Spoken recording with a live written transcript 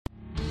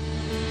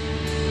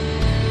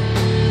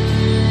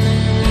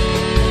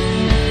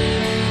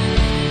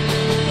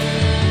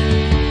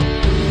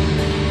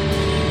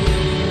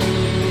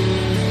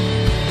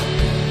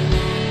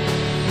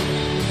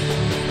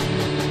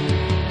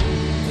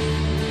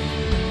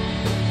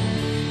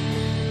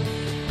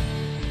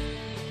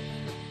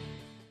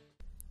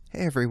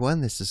everyone,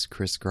 this is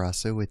Chris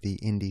Grosso with the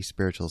Indie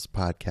Spirituals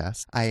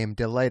Podcast. I am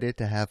delighted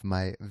to have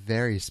my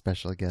very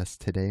special guest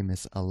today,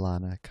 Miss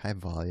Alana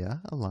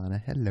Kaivalya.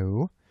 Alana,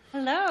 hello.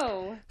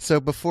 Hello. So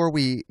before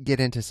we get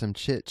into some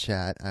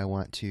chit-chat, I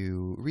want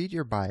to read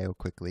your bio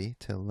quickly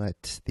to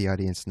let the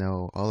audience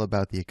know all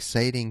about the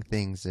exciting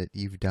things that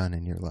you've done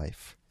in your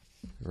life.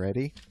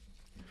 Ready?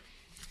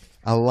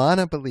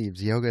 Alana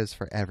believes yoga is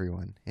for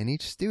everyone, and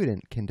each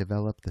student can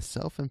develop the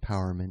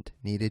self-empowerment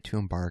needed to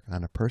embark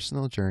on a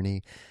personal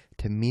journey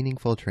to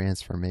meaningful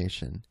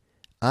transformation.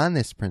 On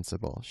this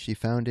principle, she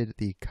founded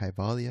the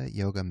Kaivalya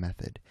Yoga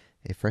Method,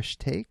 a fresh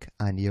take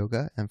on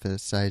yoga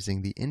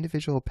emphasizing the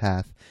individual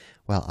path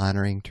while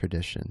honoring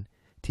tradition.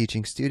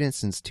 Teaching students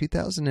since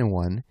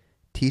 2001,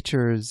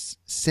 teachers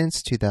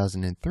since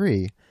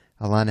 2003,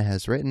 Alana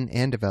has written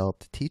and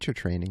developed teacher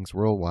trainings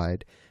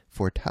worldwide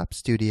for top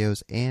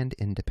studios and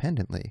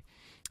independently.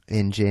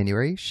 In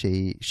January,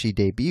 she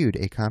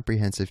debuted a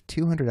comprehensive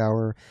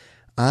 200-hour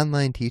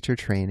online teacher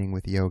training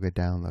with yoga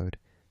download.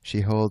 She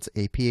holds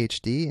a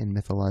PhD in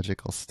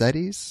mythological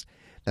studies.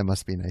 That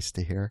must be nice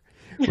to hear.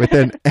 With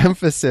an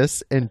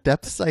emphasis in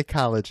depth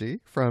psychology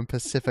from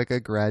Pacifica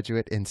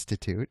Graduate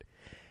Institute.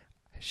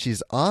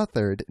 She's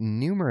authored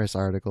numerous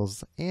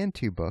articles and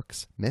 2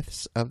 books,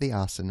 Myths of the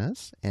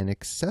Asanas, an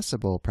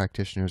accessible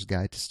practitioner's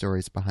guide to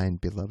stories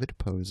behind beloved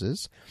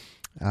poses,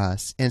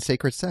 and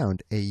Sacred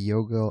Sound, a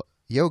yoga,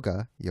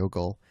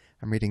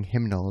 I'm reading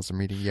hymnals, I'm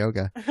reading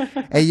yoga,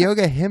 a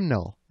yoga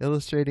hymnal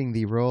illustrating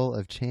the role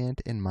of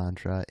chant and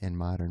mantra in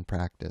modern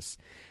practice.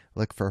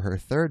 Look for her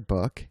 3rd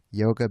book,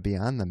 Yoga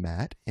Beyond the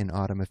Mat, in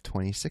autumn of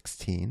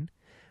 2016.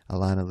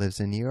 Alana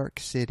lives in New York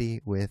City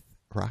with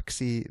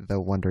Roxy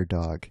the Wonder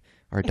Dog,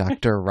 or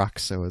Dr.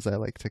 Roxo, as I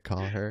like to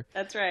call her.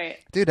 That's right.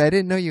 Dude, I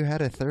didn't know you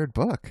had a 3rd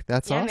book.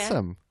 That's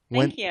awesome.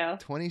 Man. Thank you.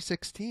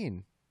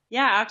 2016.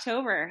 Yeah,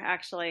 October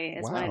actually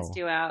is when it's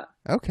due out.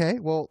 Okay,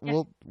 well,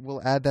 yeah.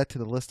 we'll add that to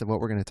the list of what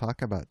we're going to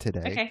talk about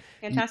today. Okay,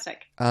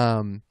 fantastic.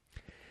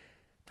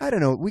 I don't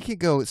know. We could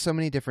go so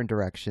many different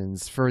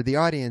directions. For the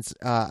audience,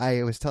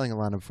 I was telling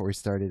Alana before we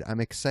started,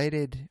 I'm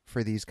excited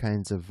for these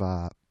kinds of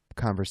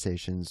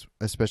conversations,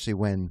 especially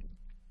when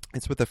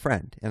it's with a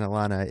friend. And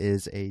Alana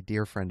is a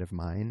dear friend of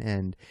mine.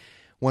 And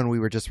when we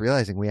were just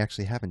realizing we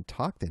actually haven't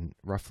talked in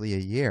roughly a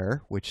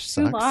year, which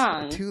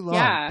sucks. Too long.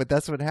 Yeah. But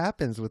that's what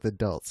happens with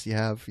adults. You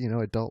have,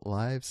 adult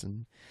lives.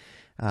 And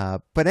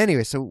but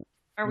anyway, so.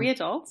 Are we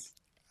adults?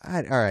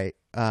 All right.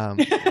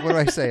 What do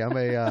I say?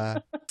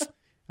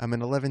 I'm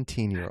an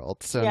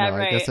 11-year-old, so yeah, no,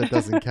 right. I guess that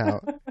doesn't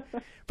count.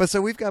 But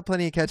so we've got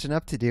plenty of catching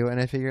up to do, and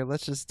I figure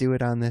let's just do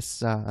it on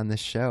this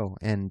show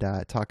and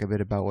talk a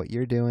bit about what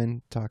you're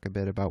doing, talk a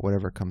bit about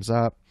whatever comes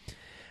up.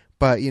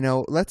 But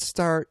let's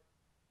start,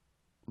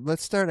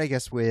 I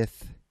guess,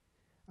 with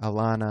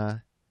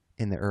Alana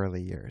in the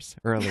early years,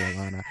 early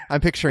Alana. I'm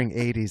picturing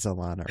 80s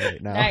Alana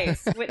right now.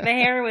 Nice. The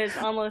hair was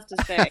almost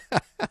as thick.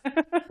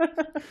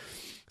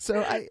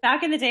 So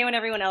back in the day when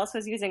everyone else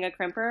was using a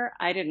crimper,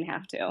 I didn't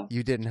have to.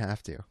 You didn't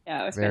have to.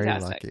 Yeah, it was very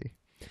fantastic. Lucky.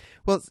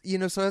 Well,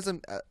 so as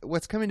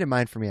what's coming to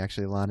mind for me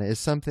actually, Lana, is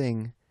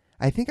something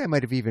I think I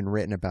might have even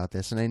written about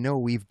this, and I know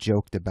we've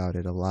joked about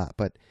it a lot.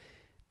 But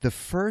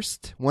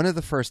one of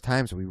the first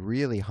times we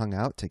really hung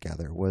out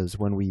together was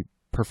when we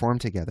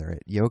performed together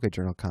at Yoga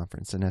Journal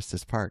Conference in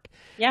Estes Park.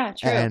 Yeah,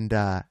 true. And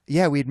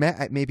we'd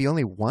met maybe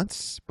only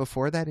once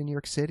before that in New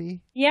York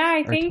City. Yeah,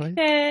 I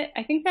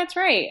think that's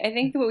right. I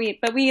think that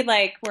we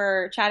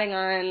were chatting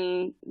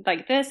on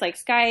like this, like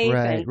Skype,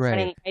 and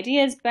running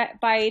ideas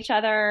by each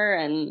other.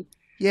 And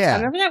yeah, I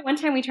remember that one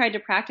time we tried to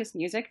practice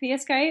music via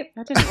Skype.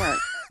 That didn't work.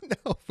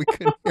 No, we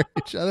couldn't hear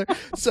each other.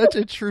 Such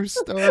a true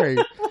story.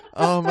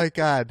 Oh my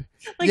God.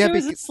 There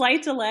was a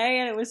slight delay,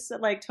 and it was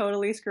like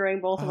totally screwing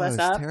both of us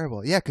up. It was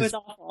terrible. Yeah, because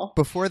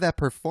before that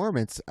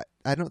performance,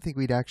 I don't think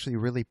we'd actually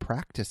really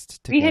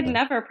practiced together. We had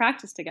never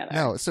practiced together.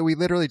 No, so we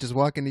literally just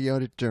walk into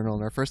Yoga Journal,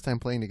 and our first time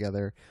playing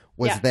together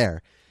was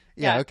there.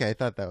 Yeah, okay, I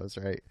thought that was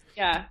right.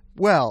 Yeah.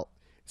 Well,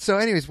 so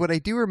anyways, what I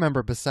do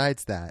remember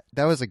besides that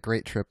was a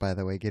great trip, by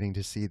the way, getting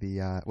to see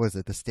the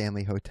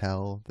Stanley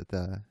Hotel?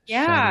 The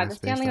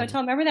Stanley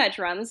Hotel. Remember that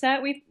drum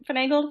set we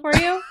finagled for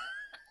you?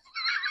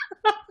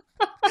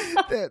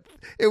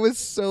 It was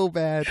so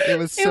bad. It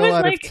was so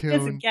out of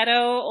tune. This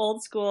ghetto,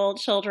 old school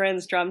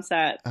children's drum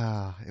set.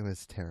 It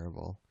was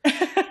terrible.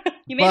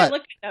 You made it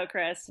look good though,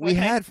 Chris. We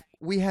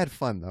had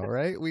fun though,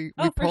 right? We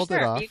pulled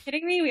it off. Are you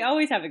kidding me? We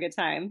always have a good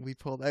time.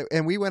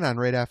 And we went on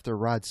right after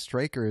Rod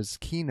Stryker's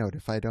keynote,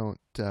 if I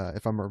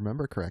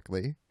remember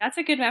correctly. That's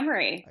a good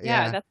memory.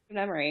 Yeah, that's a good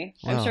memory.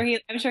 Wow.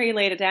 I'm sure he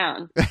laid it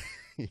down.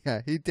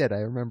 Yeah, he did. I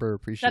remember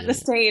appreciating it. Set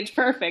the stage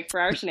perfect for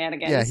our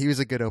shenanigans. Yeah, he was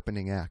a good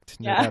opening act.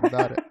 No doubt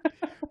about it.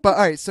 But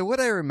all right, so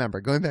what I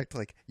remember, going back to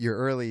like your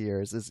early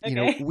years, is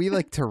we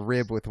like to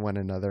rib with one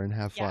another and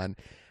have fun.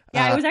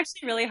 Yeah, it was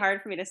actually really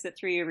hard for me to sit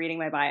through you reading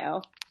my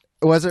bio.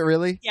 Was it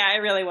really? Yeah, it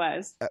really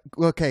was.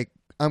 Okay,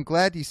 I'm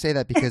glad you say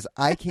that because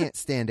I can't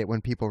stand it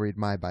when people read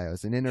my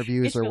bios in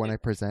interviews or when I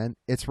present.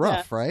 It's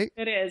rough, right?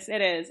 It is.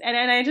 It is. And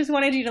I just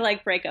wanted you to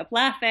like break up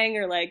laughing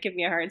or like give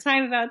me a hard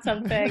time about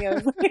something. I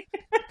was like,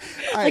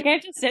 like I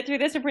have to sit through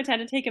this and pretend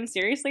to take him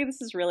seriously.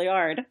 This is really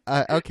hard.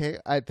 Okay,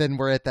 then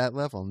we're at that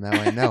level. Now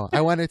I know.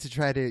 I wanted to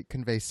try to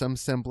convey some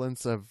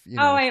semblance of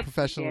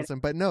professionalism,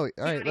 but no.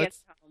 All right,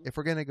 if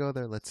we're gonna go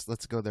there,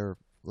 let's go there.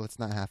 Let's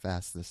not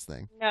half-ass this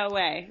thing. No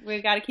way.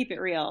 We've got to keep it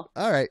real.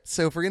 All right.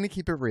 So if we're gonna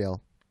keep it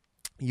real,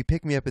 you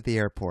pick me up at the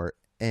airport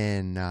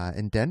in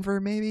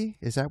Denver, maybe?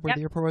 Is that where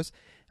the airport was?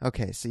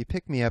 Okay, so you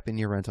pick me up in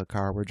your rental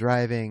car. We're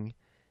driving,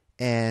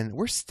 and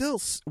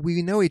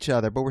we know each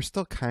other, but we're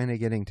still kind of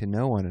getting to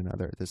know one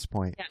another at this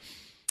point. Yeah.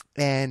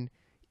 And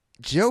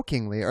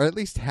jokingly, or at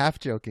least half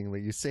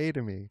jokingly, you say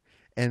to me,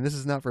 and this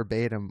is not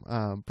verbatim,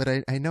 but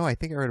I know, I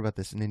think I read about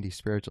this in Indie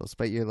Spirituals,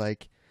 but you're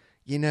like,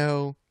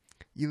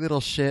 you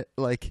little shit,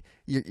 like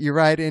you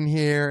ride in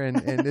here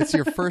and it's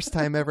your first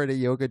time ever at a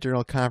Yoga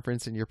Journal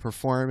conference and you're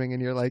performing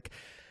and you're like,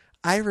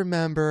 I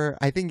remember,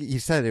 I think you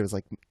said it was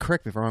like,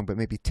 correct me if I'm wrong, but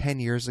maybe 10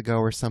 years ago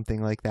or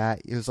something like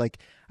that. It was like,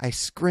 I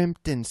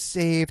scrimped and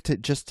saved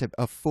to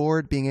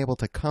afford being able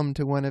to come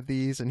to one of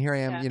these. And here I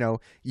am,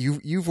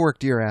 you've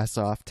worked your ass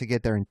off to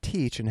get there and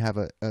teach and have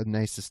a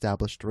nice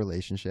established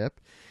relationship.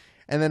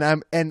 And then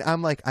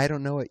I'm like, I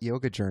don't know what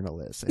Yoga Journal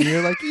is. And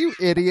you're like, you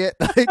idiot.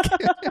 Like,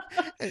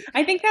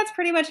 I think that's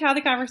pretty much how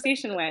the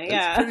conversation went.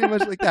 Yeah. It's pretty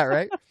much like that,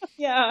 right?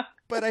 Yeah.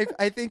 But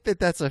I think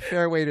that's a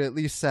fair way to at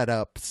least set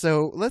up.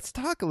 So let's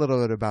talk a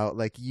little bit about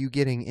like you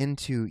getting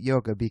into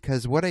yoga,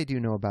 because what I do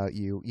know about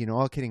you,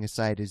 all kidding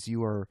aside, is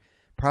you are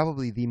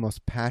probably the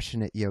most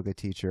passionate yoga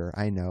teacher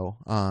I know.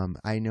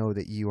 I know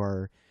that you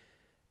are,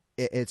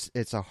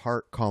 it's a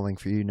heart calling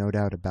for you, no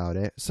doubt about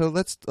it. So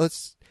let's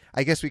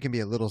I guess we can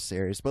be a little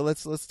serious, but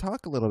let's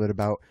talk a little bit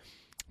about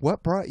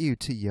what brought you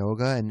to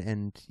yoga,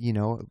 and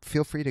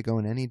feel free to go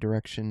in any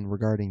direction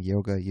regarding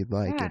yoga you'd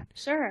like. Yeah,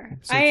 sure.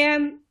 So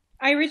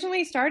I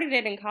originally started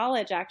it in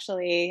college,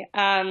 actually,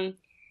 and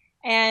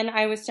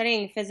I was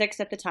studying physics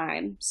at the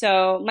time.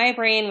 So my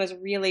brain was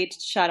really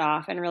shut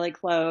off and really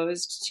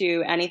closed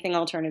to anything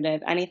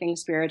alternative, anything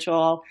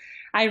spiritual.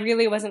 I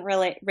really wasn't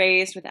really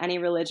raised with any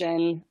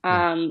religion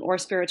or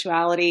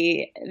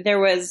spirituality. There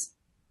was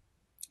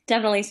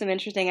definitely some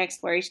interesting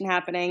exploration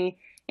happening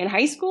in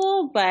high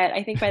school, but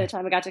I think by the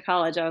time I got to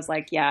college, I was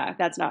like, yeah,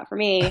 that's not for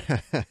me.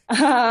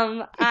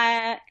 And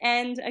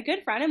a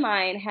good friend of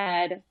mine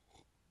had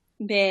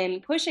been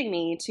pushing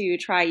me to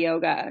try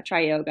yoga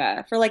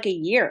for like a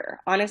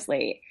year,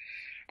 honestly.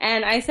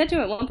 And I said to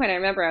him at one point, I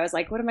remember I was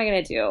like, what am I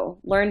going to do?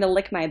 Learn to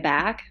lick my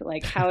back?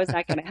 Like, how is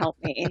that going to help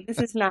me? This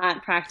is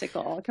not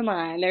practical. Come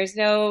on. There's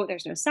no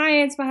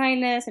science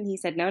behind this. And he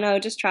said, no,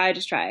 just try.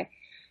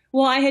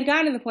 Well, I had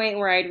gotten to the point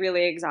where I'd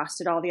really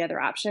exhausted all the other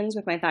options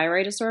with my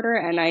thyroid disorder,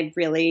 and I'd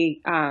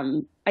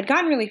gotten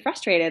really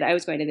frustrated. I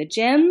was going to the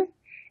gym,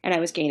 and I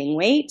was gaining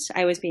weight.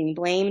 I was being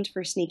blamed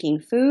for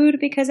sneaking food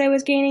because I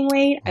was gaining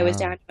weight. Wow. I was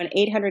down to an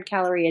 800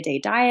 calorie a day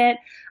diet.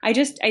 I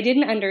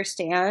didn't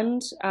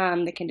understand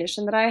the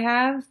condition that I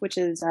have, which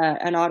is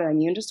an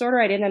autoimmune disorder.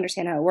 I didn't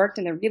understand how it worked,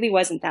 and there really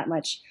wasn't that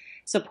much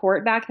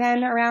support back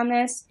then around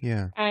this.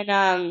 Yeah.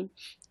 And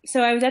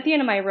so I was at the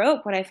end of my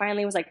rope when I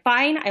finally was like,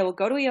 fine, I will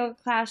go to a yoga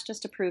class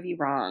just to prove you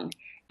wrong.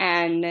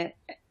 And,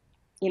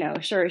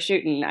 sure as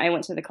shooting, I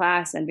went to the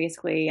class and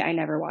basically I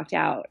never walked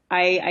out.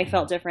 I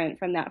felt different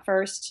from that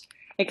first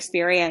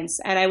experience.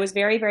 And I was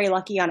very, very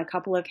lucky on a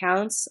couple of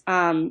counts.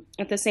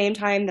 At the same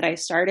time that I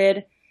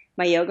started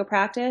my yoga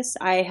practice,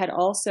 I had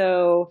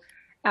also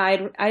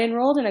I'd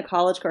enrolled in a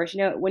college course.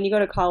 When you go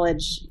to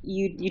college,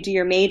 you do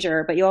your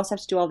major, but you also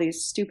have to do all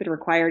these stupid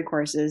required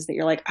courses that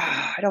you're like,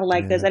 I don't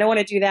like this. I don't want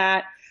to do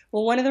that.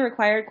 Well, one of the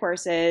required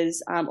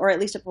courses, or at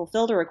least it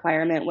fulfilled a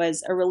requirement,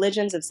 was a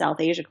Religions of South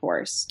Asia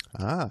course.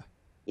 Ah.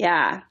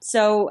 Yeah.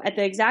 So at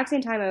the exact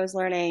same time I was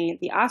learning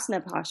the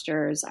asana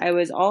postures, I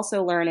was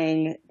also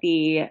learning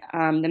the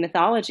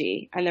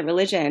mythology and the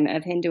religion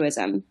of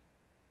Hinduism.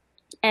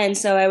 And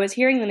so I was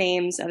hearing the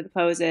names of the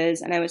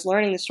poses and I was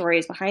learning the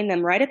stories behind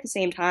them right at the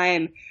same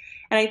time.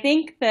 And I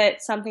think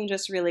that something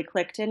just really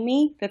clicked in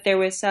me, that there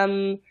was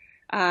something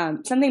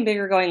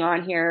bigger going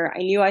on here. I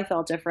knew I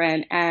felt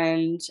different,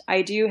 and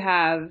I do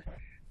have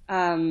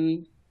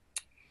anything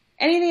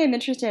I'm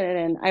interested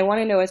in. I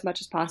want to know as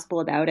much as possible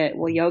about it.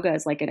 Well, yoga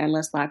is like an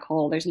endless black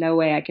hole. There's no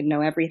way I could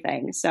know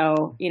everything.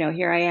 So,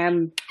 here I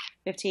am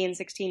 15,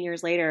 16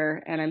 years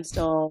later, and I'm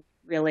still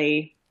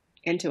really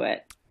into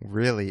it.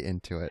 Really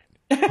into it.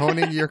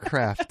 Honing your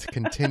craft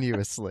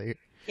continuously.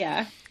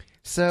 Yeah.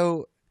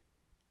 So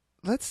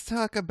let's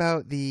talk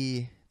about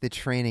the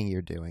training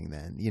you're doing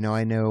then.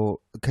 I know,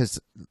 because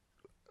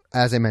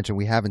as I mentioned,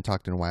 we haven't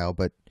talked in a while,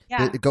 but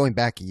going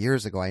back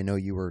years ago, I know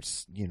you were,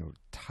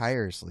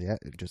 tirelessly,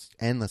 just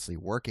endlessly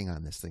working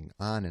on this thing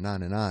on and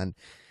on and on.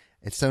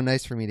 It's so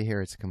nice for me to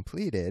hear it's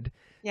completed.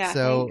 Yeah.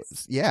 So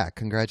thanks. Yeah,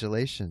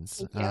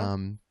 congratulations.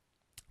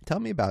 Tell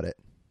me about it.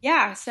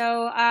 Yeah.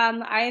 So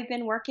I've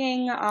been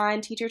working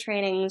on teacher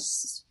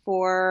trainings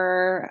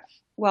for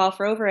well,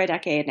 for over a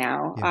decade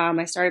now. Yeah.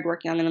 I started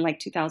working on them in like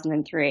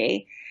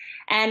 2003,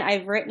 and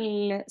I've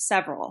written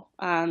several,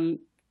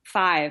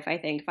 five, I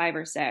think, five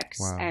or six,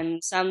 Wow.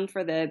 and some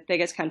for the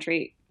biggest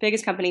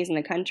companies in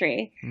the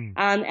country. Mm.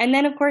 And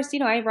then, of course,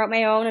 I wrote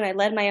my own and I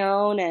led my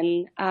own,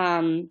 and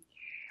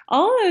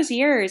all of those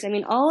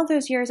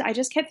years, I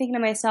just kept thinking to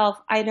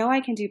myself, I know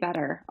I can do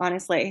better,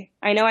 honestly.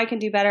 I know I can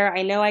do better.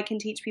 I know I can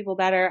teach people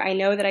better. I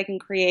know that I can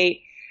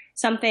create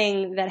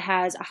something that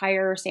has a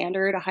higher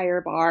standard, a higher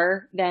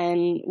bar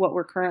than what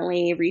we're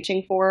currently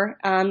reaching for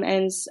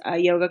as a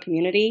yoga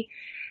community.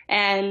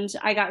 And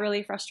I got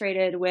really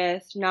frustrated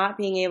with not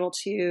being able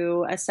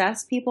to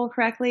assess people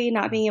correctly,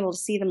 not being able to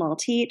see them all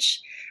teach,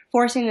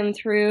 forcing them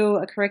through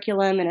a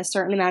curriculum in a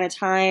certain amount of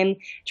time,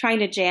 trying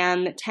to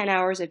jam 10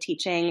 hours of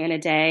teaching in a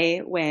day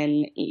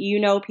when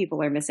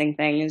people are missing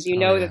things.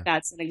 Oh, That yeah.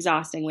 that's an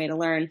exhausting way to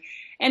learn.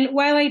 And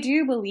while I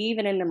do believe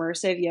in an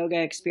immersive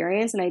yoga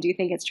experience and I do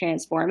think it's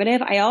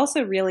transformative, I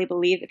also really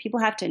believe that people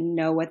have to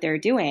know what they're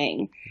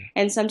doing.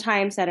 And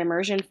sometimes that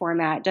immersion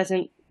format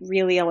doesn't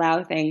really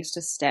allow things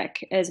to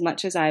stick as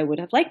much as I would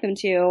have liked them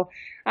to.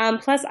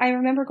 Plus, I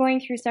remember going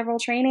through several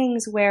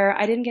trainings where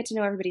I didn't get to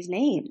know everybody's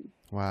name.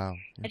 Wow.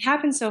 It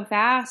happens so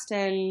fast,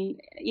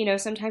 and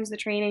sometimes the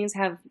trainings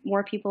have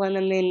more people in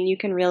them than you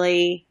can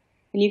really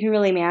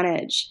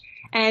manage.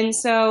 And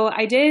so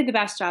I did the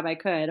best job I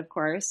could, of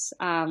course.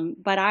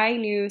 But I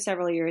knew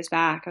several years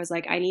back, I was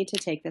like, I need to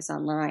take this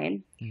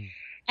online. Mm.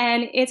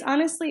 And it's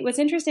honestly, what's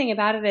interesting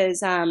about it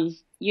is,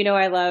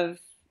 I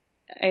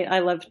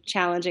love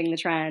challenging the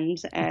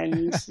trend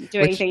and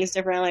doing things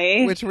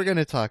differently. Which we're going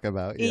to talk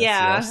about. Yes,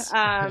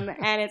 Yeah. yes.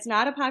 And it's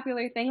not a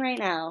popular thing right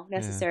now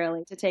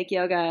necessarily to take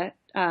yoga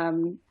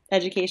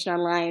education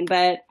online,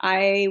 but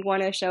I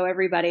want to show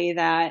everybody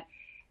that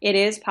it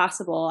is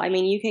possible. I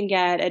mean, you can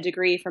get a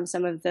degree from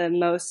some of the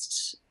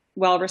most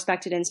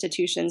well-respected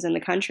institutions in the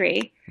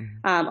country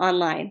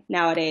online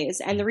nowadays.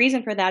 And the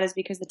reason for that is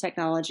because the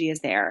technology is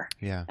there.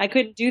 Yeah. I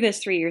couldn't do this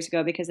 3 years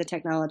ago because the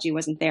technology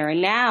wasn't there.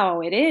 And now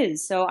it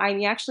is. So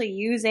I'm actually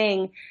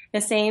using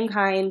the same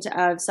kind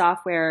of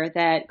software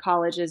that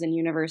colleges and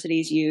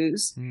universities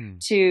use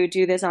to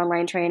do this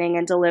online training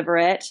and deliver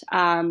it.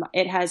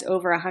 It has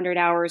over 100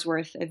 hours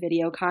worth of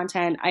video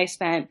content. I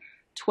spent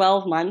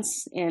 12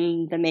 months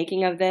in the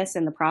making of this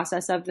and the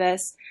process of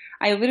this.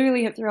 I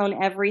literally have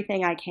thrown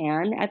everything I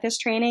can at this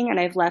training, and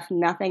I've left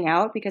nothing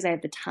out because I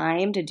have the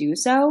time to do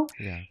so.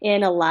 Yeah.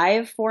 In a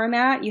live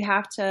format, you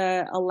have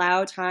to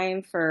allow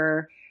time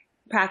for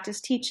practice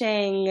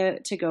teaching,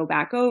 to go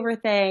back over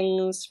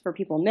things, for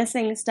people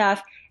missing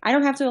stuff. I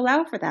don't have to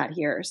allow for that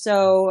here.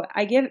 So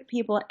I give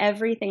people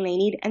everything they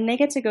need, and they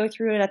get to go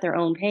through it at their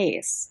own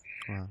pace.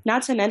 Wow.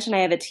 Not to mention, I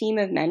have a team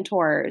of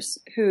mentors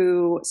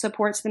who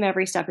supports them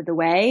every step of the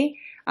way.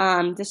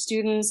 The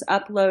students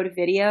upload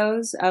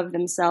videos of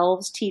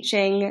themselves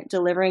teaching,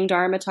 delivering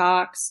Dharma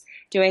talks,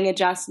 doing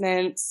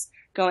adjustments,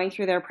 going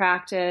through their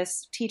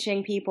practice,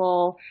 teaching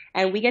people,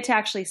 and we get to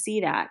actually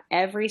see that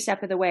every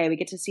step of the way. We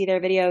get to see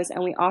their videos,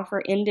 and we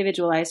offer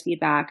individualized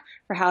feedback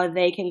for how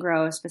they can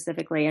grow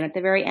specifically. And at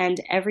the very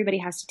end, everybody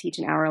has to teach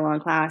an hour-long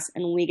class,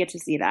 and we get to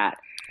see that.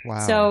 Wow.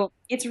 So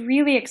it's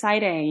really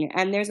exciting,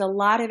 and there's a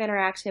lot of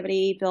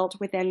interactivity built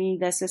within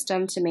the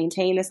system to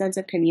maintain the sense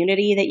of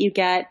community that you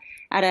get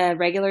at a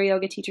regular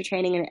yoga teacher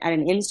training and at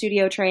an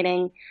in-studio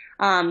training.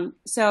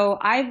 So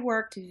I've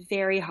worked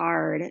very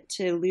hard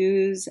to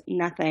lose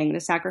nothing, to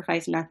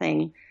sacrifice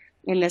nothing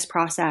in this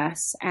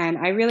process, and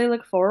I really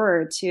look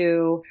forward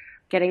to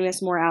getting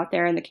this more out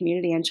there in the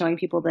community and showing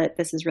people that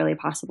this is really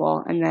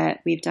possible and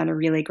that we've done a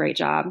really great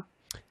job.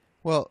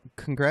 Well,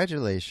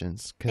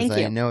 congratulations, because Thank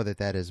you. I know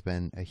that has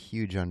been a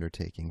huge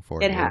undertaking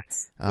for you. It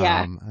has.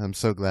 Yeah. I'm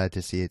so glad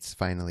to see it's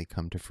finally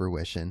come to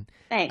fruition.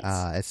 Thanks.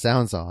 It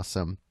sounds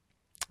awesome.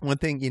 One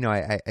thing,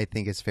 I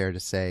think is fair to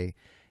say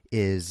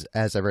is,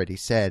 as I've already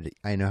said,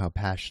 I know how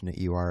passionate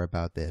you are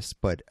about this,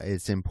 but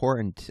it's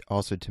important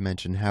also to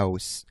mention how,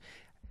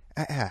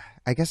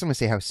 I guess I'm going to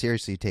say how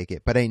seriously you take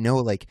it, but I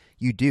know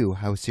you do,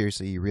 how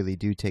seriously you really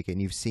do take it.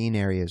 And you've seen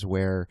areas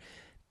where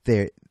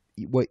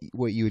what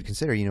you would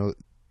consider,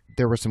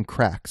 there were some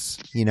cracks,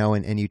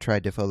 and you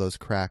tried to fill those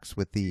cracks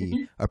with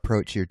the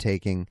approach you're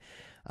taking.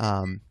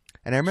 And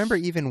I remember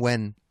even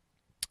when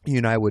you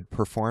and I would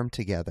perform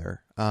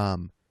together,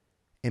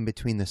 in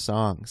between the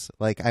songs,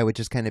 I would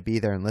just kind of be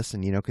there and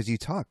listen, because you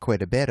talk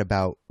quite a bit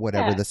about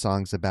whatever the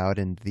song's about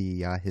and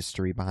the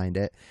history behind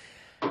it.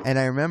 And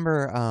I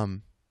remember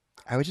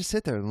I would just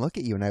sit there and look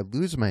at you, and I'd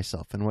lose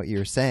myself in what you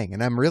were saying.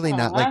 And I'm really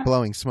not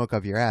blowing smoke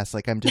up your ass.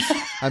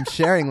 I'm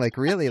sharing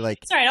really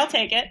It's all right, I'll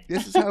take it.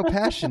 This is how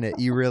passionate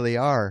you really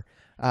are.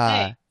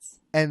 Thanks.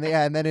 And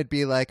then it'd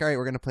be all right,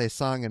 we're going to play a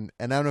song. And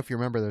I don't know if you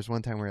remember, there was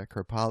one time we were at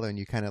Kripalu, and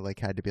you kind of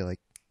had to be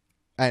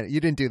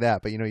you didn't do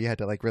that, but you had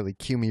to really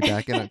cue me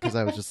back in because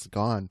I was just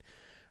gone.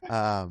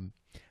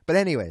 But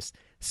anyways,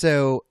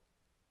 so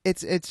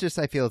it's just,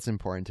 I feel it's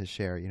important to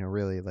share,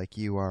 really,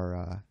 you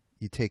are,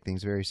 you take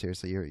things very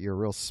seriously. You're a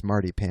real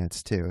smarty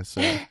pants too.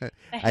 So I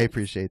Thanks.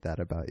 appreciate that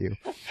about you.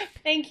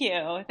 Thank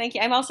you. Thank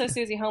you. I'm also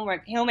Susie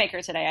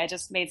Homemaker today. I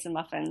just made some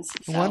muffins.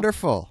 So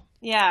Wonderful.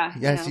 yeah,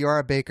 Yes, you are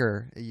a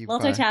baker. You've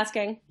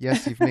multitasking.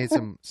 yes, you've made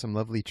some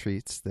lovely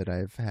treats that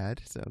I've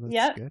had. So that's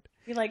Yep. good.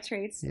 You like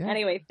treats. Yeah.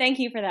 Anyway, thank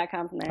you for that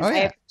compliment. Oh I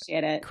yeah.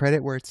 appreciate it.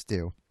 Credit where it's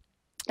due.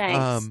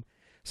 Thanks.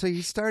 So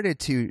you started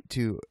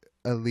to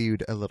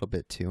allude a little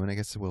bit to, and I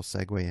guess we'll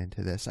segue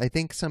into this. I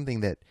think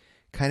something that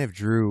kind of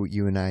drew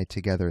you and I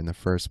together in the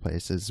first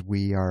place is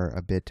we are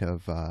a bit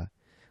of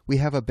we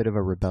have a bit of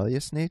a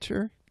rebellious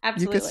nature,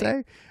 you could Absolutely.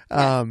 say.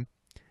 Yeah.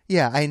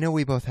 Yeah, I know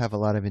we both have a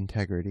lot of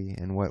integrity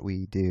in what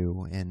we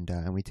do, and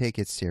we take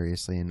it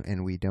seriously,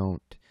 and we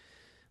don't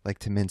like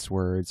to mince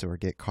words or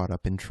get caught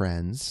up in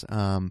trends.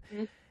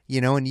 Mhm.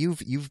 And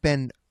you've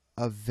been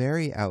a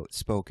very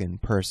outspoken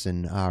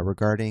person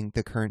regarding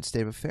the current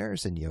state of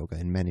affairs in yoga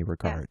in many Yeah.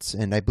 regards.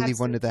 And I believe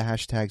one of Absolutely. the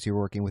hashtags you're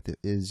working with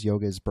is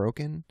yoga is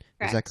broken.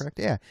 Is that Correct. correct?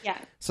 Yeah. Yeah.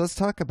 So let's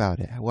talk about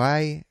it.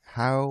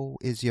 How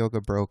is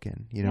yoga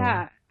broken?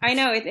 Yeah. I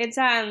It's,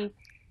 know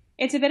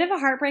it's a bit of a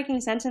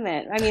heartbreaking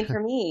sentiment. I mean, for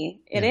me,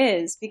 it yeah.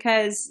 is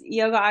because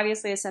yoga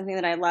obviously is something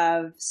that I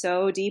love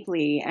so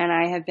deeply and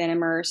I have been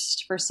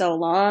immersed for so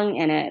long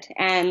in it.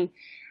 And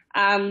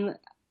um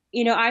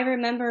I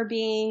remember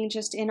being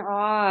just in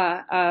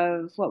awe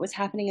of what was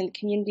happening in the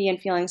community and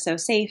feeling so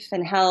safe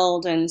and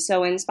held and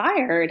so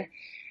inspired.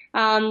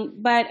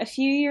 But a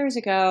few years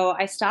ago,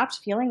 I stopped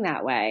feeling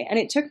that way. And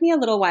it took me a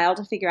little while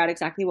to figure out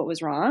exactly what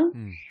was wrong.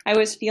 Mm, I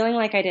was feeling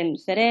like I didn't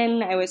fit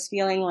in. I was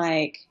feeling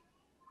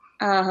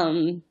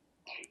um,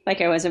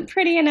 like I wasn't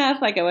pretty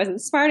enough, like I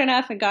wasn't smart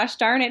enough, and gosh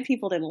darn it,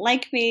 people didn't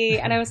like me.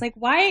 And I was like,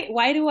 why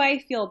do I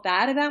feel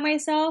bad about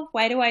myself?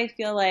 Why do I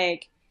feel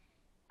like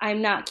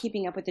I'm not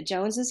keeping up with the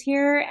Joneses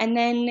here? And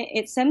then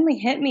it suddenly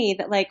hit me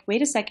that like,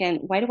 wait a second,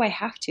 why do I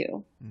have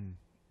to? mm,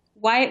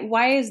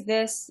 Why is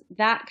this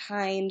that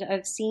kind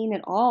of scene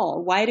at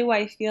all? Why do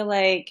I feel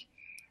like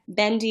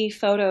bendy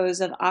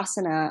photos of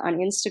asana on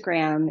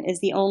Instagram is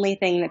the only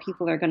thing that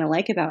people are going to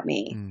like about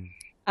me?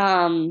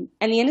 mm,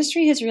 And the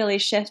industry has really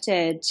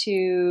shifted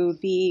to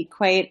be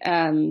quite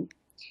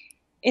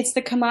it's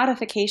the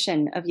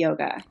commodification of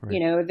yoga.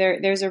 right.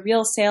 There's a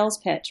real sales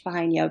pitch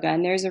behind yoga,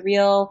 and there's a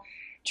real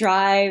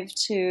drive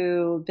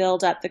to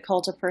build up the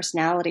cult of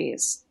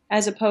personalities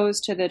as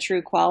opposed to the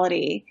true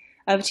quality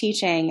of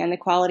teaching and the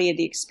quality of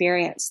the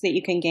experience that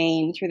you can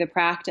gain through the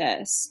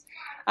practice.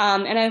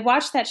 And I've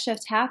watched that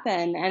shift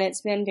happen, and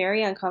it's been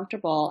very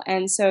uncomfortable.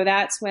 And so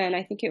that's when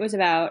I think it was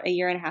about a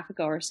year and a half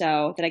ago or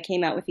so that I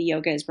came out with the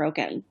Yoga is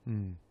Broken.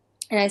 Mm,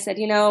 And I said,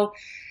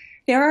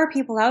 there are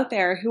people out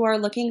there who are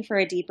looking for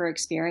a deeper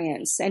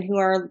experience and who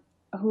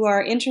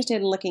are interested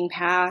in looking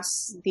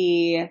past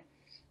the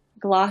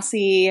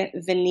glossy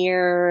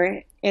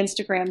veneer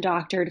Instagram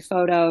doctored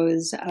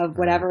photos of right.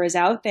 whatever is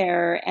out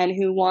there, and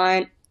who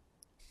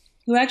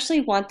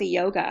actually want the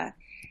yoga.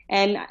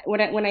 And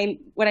what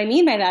I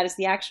mean by that is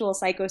the actual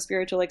psycho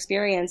spiritual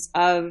experience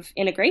of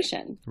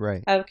integration,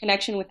 Right. of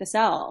connection with the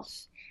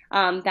self.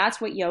 That's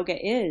what yoga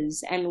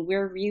is, and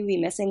we're really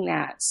missing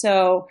that.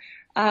 So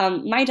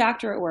my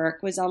doctorate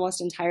work was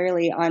almost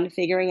entirely on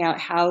figuring out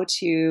how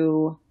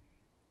to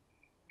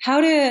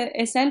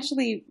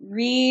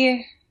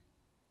essentially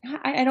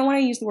I don't want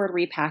to use the word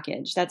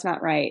repackage. That's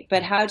not right.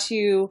 But how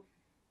to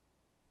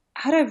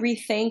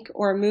rethink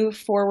or move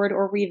forward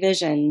or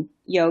revision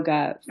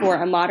yoga for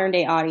a modern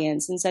day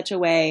audience in such a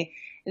way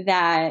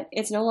that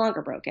it's no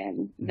longer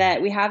broken, Mm,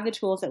 that we have the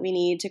tools that we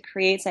need to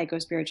create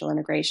psycho-spiritual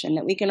integration,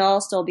 that we can all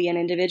still be an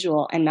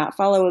individual and not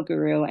follow a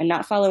guru and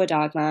not follow a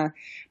dogma,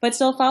 but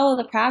still follow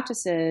the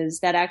practices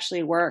that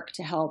actually work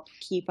to help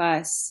keep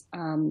us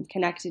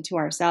connected to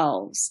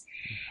ourselves.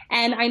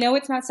 And I know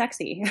it's not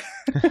sexy.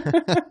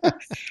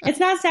 It's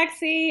not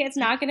sexy. It's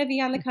not going to be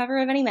on the cover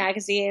of any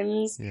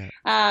magazines, yeah.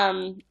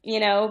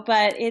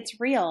 but it's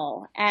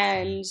real.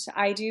 And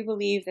I do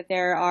believe that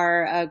there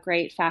are a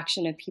great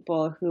faction of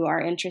people who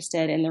are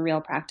interested in the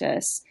real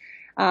practice.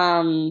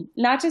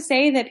 Not to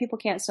say that people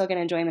can't still get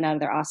enjoyment out of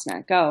their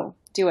asana. Go,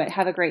 do it,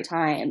 have a great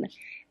time.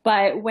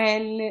 But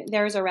when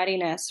there's a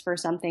readiness for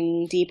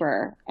something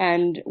deeper,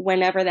 and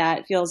whenever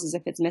that feels as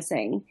if it's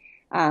missing,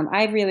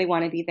 I really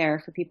want to be there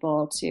for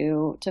people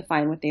to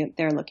find what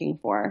they're looking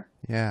for.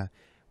 Yeah.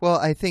 Well,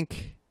 I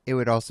think it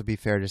would also be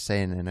fair to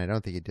say, and I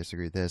don't think you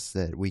disagree with this,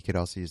 that we could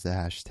also use the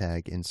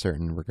hashtag in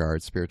certain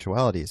regards,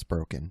 spirituality is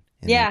broken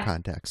in that Yeah,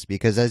 context.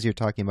 Because as you're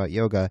talking about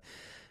yoga,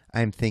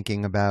 I'm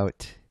thinking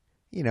about,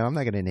 I'm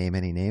not going to name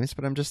any names,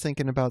 but I'm just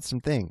thinking about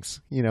some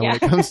things, when yeah, it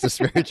comes to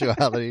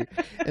spirituality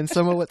and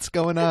some of what's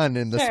going on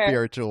in the sure.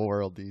 spiritual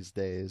world these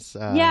days.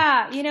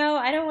 Yeah,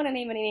 I don't want to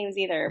name any names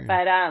either,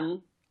 but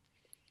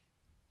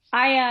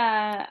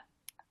I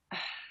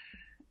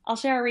I'll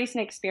share a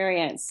recent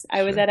experience. Sure.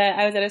 I was at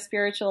a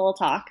spiritual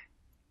talk,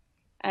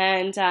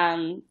 and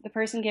the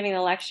person giving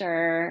the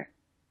lecture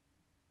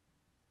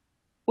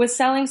was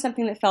selling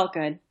something that felt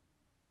good.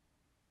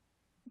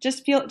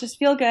 Just feel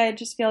good,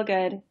 just feel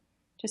good,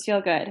 just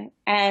feel good.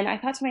 And I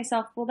thought to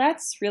myself, well,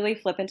 that's really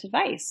flippant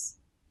advice.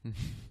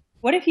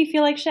 What if you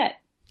feel like shit?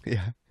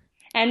 Yeah.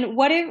 And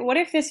what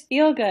if this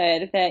feel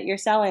good that you're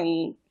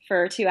selling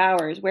for 2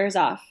 hours wears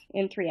off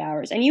in 3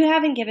 hours and you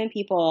haven't given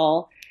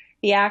people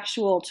the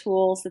actual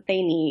tools that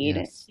they need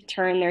Yes. to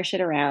turn their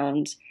shit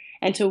around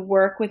and to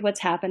work with what's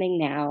happening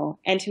now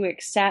and to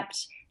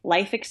accept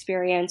life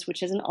experience,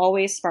 which isn't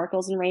always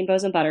sparkles and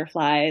rainbows and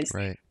butterflies.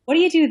 Right. What do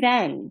you do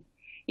then?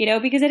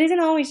 Because it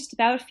isn't always just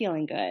about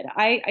feeling good.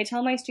 I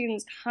tell my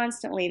students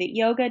constantly that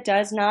yoga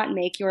does not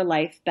make your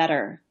life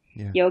better.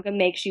 Yeah. Yoga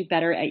makes you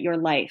better at your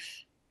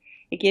life.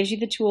 It gives you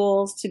the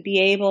tools to be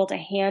able to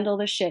handle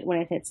the shit when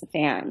it hits the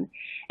fan.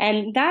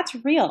 And that's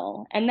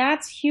real. And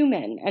that's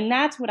human. And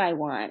that's what I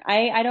want.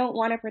 I don't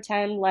want to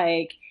pretend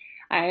like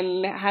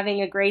I'm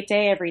having a great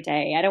day every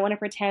day. I don't want to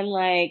pretend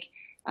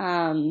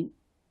um,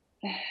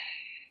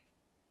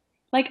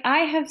 like I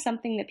have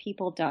something that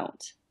people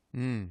don't.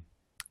 Mm.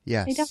 They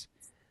don't. Yes.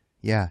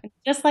 Yeah.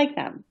 Just like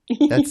them.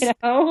 That's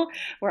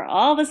We're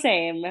all the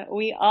same.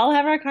 We all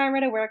have our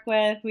karma to work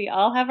with. We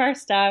all have our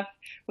stuff.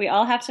 We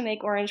all have to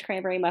make orange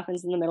cranberry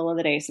muffins in the middle of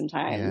the day yeah.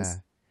 sometimes.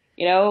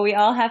 We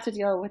all have to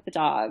deal with the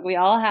dog. We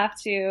all have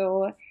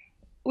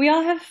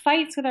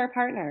fights with our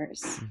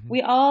partners. Hmm.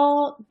 We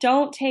all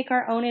don't take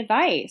our own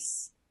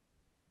advice.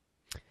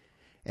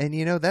 And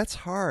that's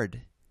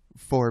hard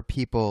for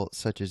people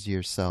such as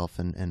yourself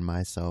and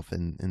myself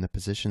in the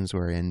positions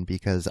we're in,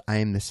 because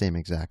I'm the same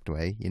exact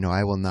way.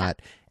 I will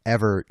not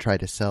ever try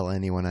to sell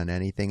anyone on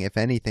anything. If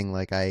anything,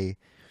 like, I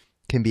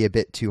can be a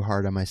bit too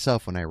hard on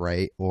myself when I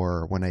write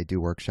or when I do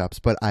workshops,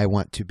 but I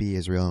want to be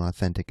as real and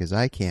authentic as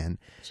I can.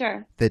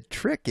 Sure. The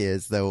trick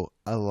is, though,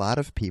 a lot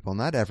of people,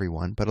 not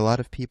everyone, but a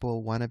lot of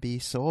people want to be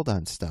sold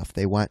on stuff.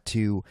 They want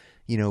to,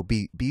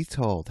 be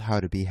told how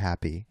to be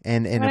happy.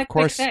 And What of a quick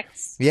course,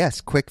 fix.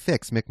 yes, quick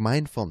fix,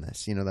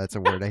 McMindfulness. That's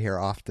a word I hear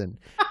often.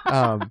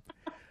 But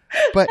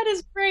That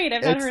is great.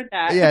 I've not heard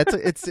that. yeah,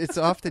 it's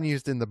often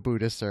used in the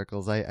Buddhist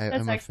circles. That's I'm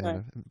a fan excellent.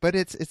 of it. But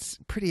it's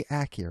pretty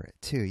accurate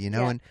too,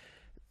 Yeah. and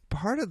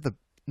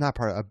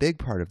a big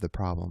part of the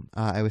problem.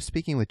 I was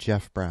speaking with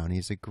Jeff Brown.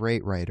 He's a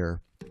great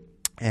writer,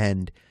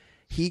 and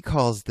he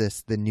calls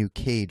this the New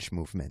Cage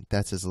movement.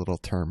 That's his little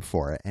term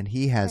for it. And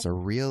he has a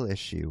real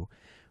issue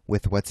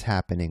with what's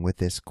happening with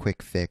this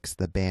quick fix,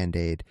 the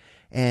Band-Aid.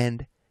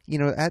 And,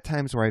 at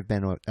times where I've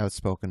been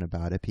outspoken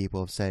about it,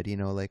 people have said,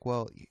 like,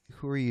 well,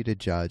 who are you to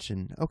judge?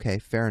 And okay,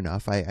 fair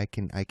enough. I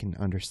can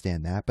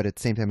understand that. But at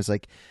the same time, it's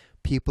like,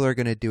 people are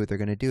going to do what they're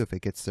going to do. If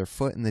it gets their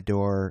foot in the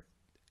door,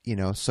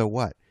 so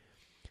what?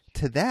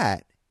 To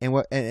that,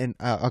 and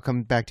I'll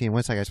come back to you in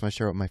one second. I just want to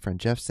share what my friend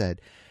Jeff said.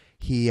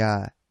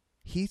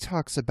 He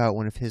talks about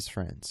one of his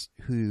friends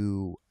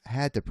who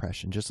had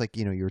depression, just like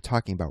you were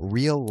talking about,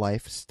 real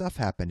life stuff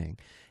happening,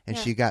 and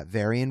Yeah. she got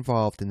very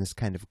involved in this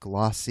kind of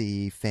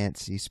glossy,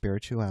 fancy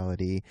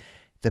spirituality,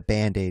 the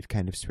Band-Aid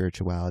kind of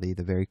spirituality,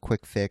 the very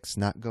quick fix,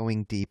 not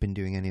going deep and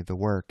doing any of the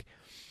work.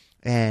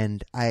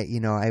 And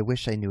I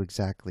wish I knew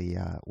exactly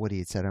what he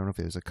had said. I don't know if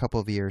it was a couple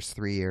of years,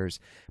 3 years,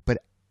 but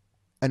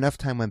enough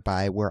time went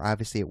by where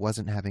obviously it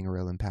wasn't having a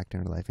real impact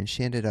on her life, and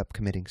she ended up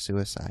committing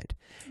suicide.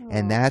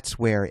 And Aw. that's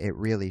where it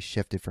really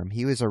shifted from.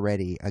 He was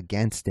already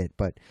against it,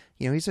 but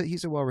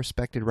he's a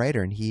well-respected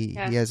writer, and he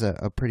Yeah. has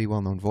a pretty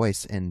well-known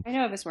voice, and I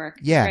know of his work.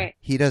 yeah, Right.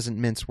 he doesn't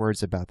mince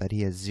words about that.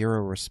 He has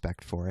zero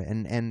respect for it,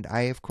 and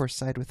I of course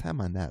side with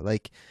him on that.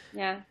 Like,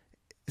 Yeah.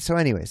 so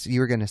anyways, you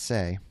were gonna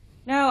say.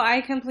 No,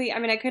 I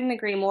mean, I couldn't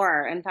agree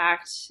more. In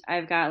fact,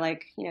 I've got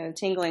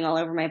tingling all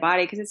over my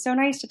body because it's so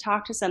nice to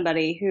talk to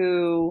somebody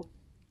who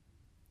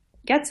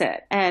gets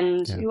it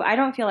and Yeah. who I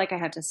don't feel like I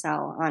have to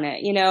sell on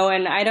it,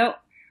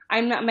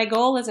 and my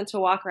goal isn't to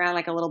walk around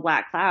like a little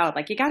black cloud.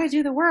 Like, you got to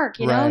do the work,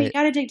 you Right.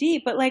 got to dig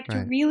deep, but like to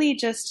Right. really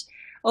just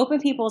open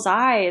people's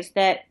eyes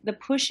that the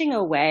pushing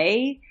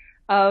away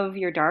of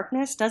your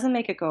darkness doesn't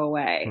make it go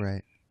away.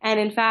 Right. And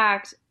in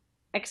fact,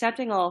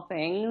 accepting all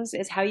things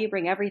is how you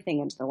bring everything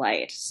into the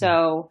light.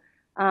 So,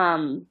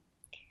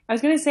 I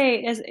was going to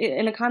say, as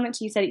in a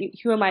comment you said,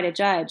 who am I to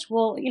judge?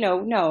 Well,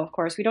 no, of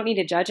course, we don't need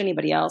to judge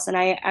anybody else. And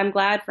I'm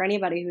glad for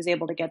anybody who's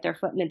able to get their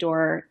foot in the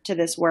door to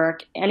this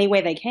work any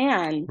way they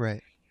can.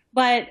 Right.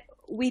 But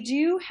we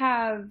do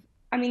have,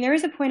 there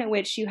is a point at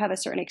which you have a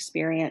certain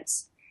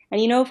experience. And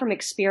you know from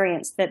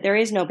experience that there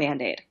is no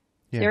Band-Aid.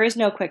 Yeah. There is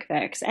no quick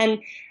fix. And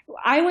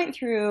I went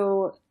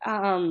through,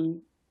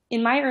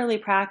 in my early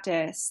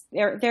practice,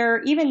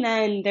 even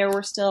then there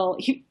were still,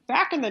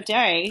 back in the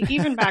day,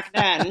 even back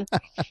then,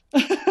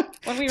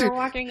 when we were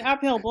walking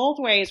uphill both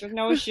ways with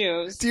no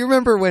shoes. Do you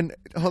remember when,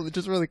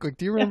 just really quick,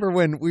 do you remember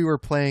when we were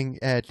playing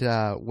at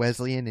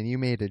Wesleyan and you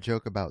made a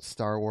joke about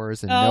Star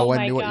Wars and no Oh one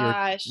my knew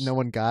gosh. no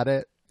one got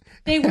it?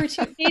 They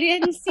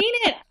hadn't seen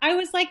it. I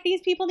was like,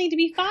 these people need to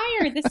be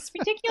fired. This is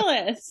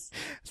ridiculous.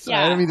 So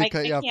I don't mean to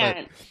cut you I off, but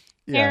can't.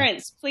 yeah.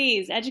 Parents,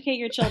 please educate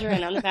your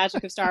children on the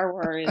magic of Star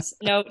Wars.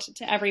 Note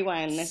to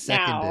everyone now.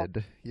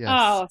 Seconded. Yes.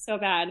 Oh, so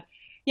bad.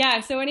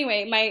 Yeah. So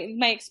anyway,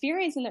 my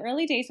experience in the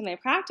early days of my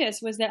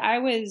practice was that I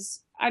was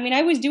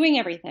doing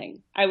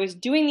everything. I was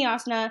doing the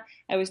asana.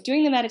 I was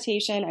doing the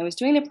meditation. I was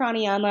doing the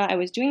pranayama. I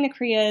was doing the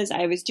kriyas.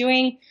 I was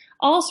doing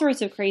all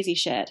sorts of crazy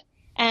shit.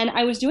 And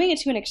I was doing it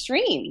to an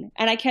extreme,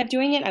 and I kept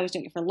doing it. I was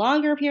doing it for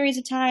longer periods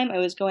of time. I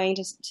was going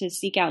to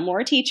seek out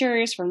more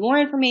teachers for more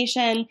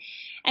information.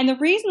 And the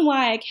reason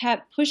why I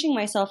kept pushing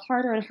myself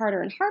harder and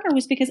harder and harder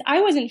was because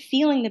I wasn't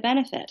feeling the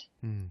benefit.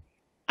 Mm.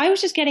 I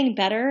was just getting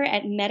better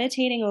at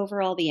meditating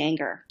over all the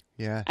anger.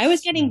 Yes. I was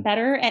getting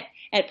better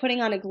at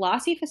putting on a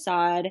glossy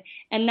facade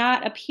and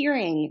not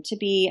appearing to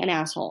be an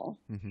asshole.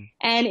 Mm-hmm.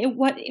 And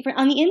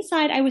on the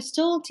inside, I was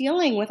still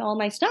dealing with all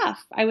my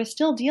stuff. I was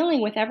still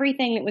dealing with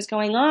everything that was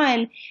going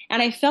on,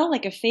 and I felt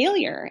like a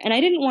failure. And I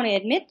didn't want to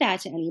admit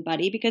that to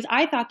anybody because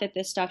I thought that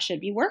this stuff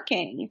should be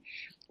working.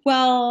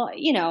 Well,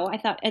 I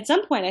thought at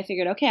some point I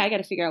figured, okay, I got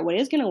to figure out what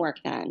is going to work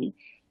then.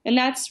 And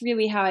that's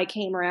really how I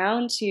came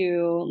around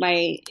to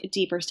my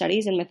deeper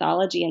studies in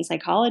mythology and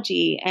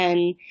psychology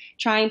and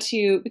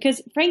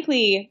because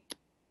frankly,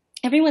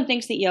 everyone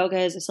thinks that yoga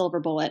is a silver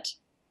bullet.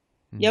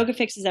 Mm. Yoga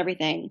fixes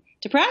everything.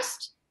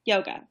 Depressed?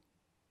 Yoga.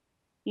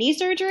 Knee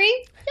surgery?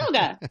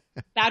 Yoga.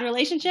 Bad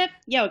relationship?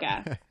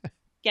 Yoga.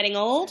 Getting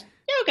old?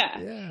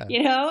 Yoga.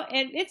 Yeah.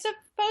 And it's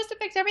supposed to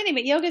fix everything,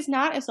 but yoga is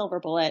not a silver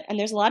bullet. And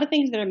there's a lot of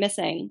things that are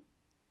missing.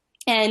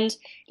 And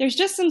there's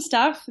just some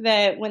stuff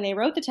that when they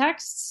wrote the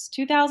texts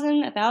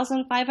 2,000,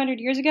 1,500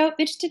 years ago,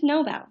 they just didn't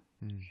know about.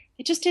 Mm.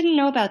 They just didn't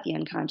know about the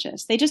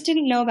unconscious. They just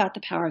didn't know about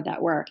the power of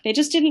that work. They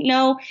just didn't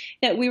know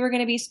that we were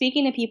going to be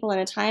speaking to people in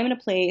a time and a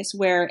place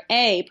where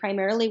A,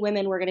 primarily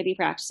women were going to be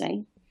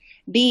practicing.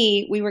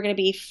 B, we were going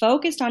to be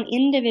focused on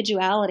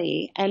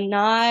individuality and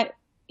not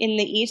in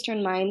the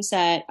Eastern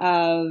mindset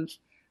of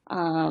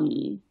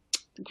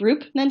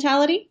group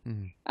mentality,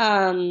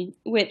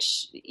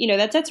 which,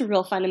 that's a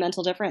real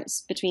fundamental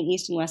difference between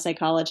East and West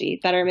psychology.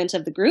 Betterment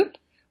of the group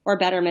or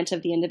betterment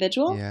of the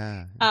individual.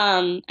 Yeah.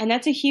 And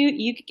that's a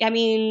huge,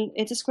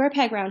 it's a square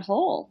peg round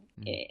hole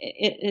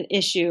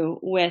issue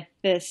with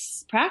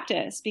this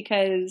practice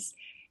because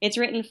it's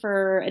written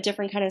for a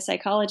different kind of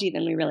psychology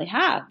than we really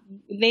have.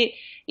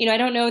 I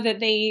don't know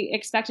that they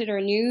expected or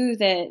knew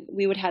that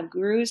we would have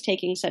gurus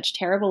taking such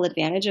terrible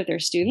advantage of their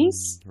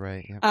students.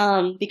 Right.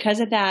 Yep. Because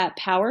of that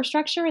power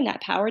structure and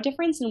that power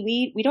difference. And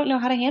we don't know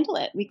how to handle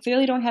it. We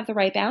clearly don't have the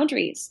right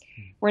boundaries.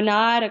 We're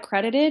not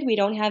accredited. We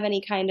don't have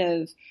any kind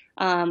of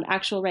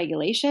actual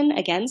regulation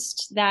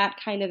against that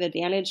kind of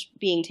advantage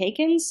being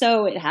taken.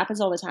 So it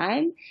happens all the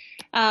time.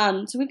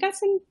 So we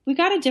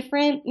have a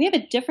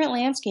different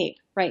landscape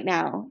right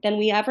now than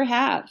we ever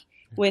have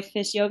with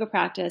this yoga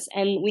practice.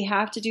 And we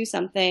have to do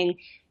something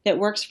that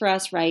works for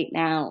us right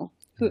now,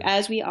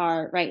 as we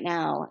are right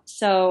now.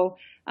 So,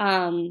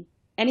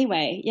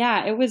 anyway,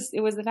 yeah, it was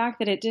the fact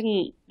that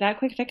that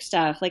quick fix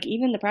stuff, like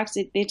even the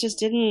practice, it just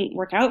didn't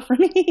work out for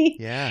me.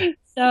 Yeah.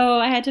 So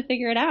I had to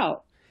figure it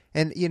out.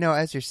 And,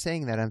 as you're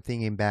saying that, I'm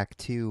thinking back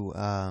to,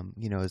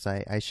 as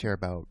I share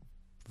about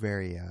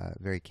very,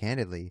 very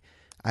candidly,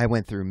 I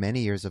went through many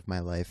years of my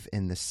life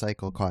in this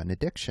cycle caught an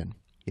addiction,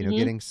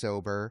 getting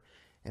sober,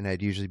 and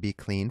I'd usually be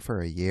clean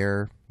for a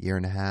year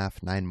and a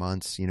half, 9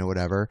 months,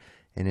 whatever.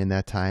 And in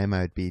that time,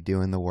 I would be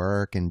doing the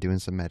work and doing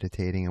some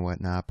meditating and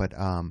whatnot. But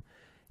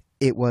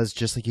it was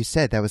just like you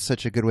said, that was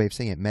such a good way of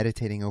saying it,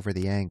 meditating over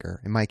the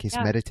anger. In my case,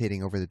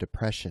 meditating over the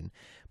depression.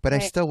 But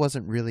right. I still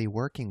wasn't really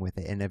working with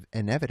it. And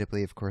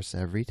inevitably, of course,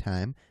 every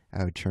time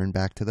I would turn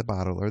back to the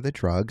bottle or the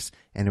drugs,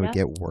 and it would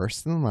get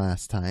worse than the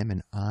last time,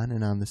 and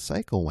on the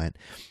cycle went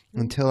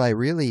until I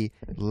really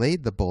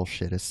laid the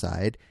bullshit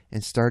aside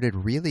and started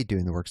really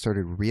doing the work,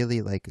 started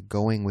really like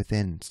going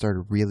within,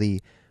 started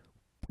really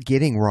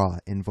getting raw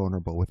and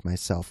vulnerable with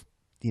myself.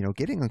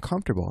 Getting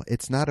uncomfortable.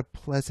 It's not a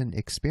pleasant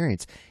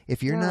experience.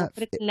 If you're not,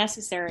 but it's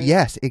necessary.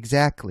 Yes,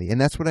 exactly. And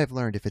that's what I've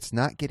learned. If it's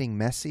not getting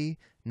messy,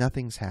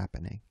 nothing's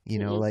happening.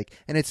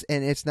 And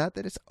it's not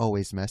that it's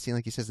always messy.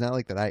 Like you said, it's not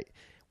like that I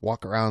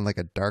walk around like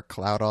a dark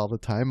cloud all the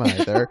time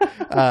either.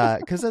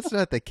 Because that's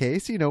not the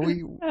case.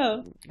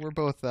 We're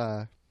both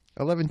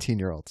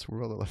 11-year-olds.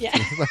 We're both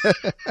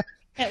 11.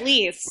 At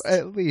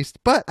least.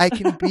 But I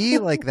can be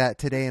like that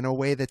today in a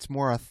way that's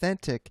more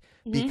authentic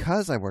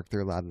because I work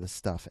through a lot of this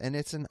stuff. And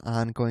it's an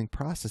ongoing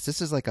process.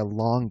 This is like a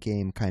long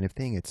game kind of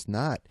thing. It's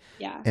not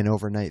an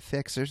overnight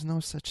fix. There's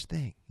no such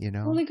thing,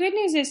 Well, the good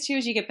news is, too,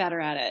 is you get better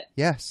at it.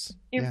 Yes.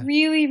 It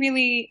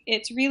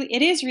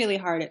is really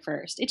hard at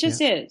first. It just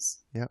is.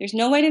 Yep. There's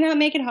no way to not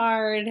make it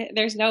hard.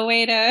 There's no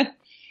way to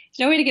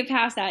get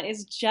past that.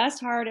 It's just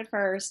hard at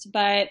first.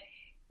 But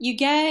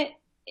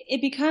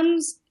it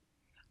becomes...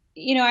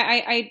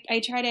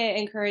 I try to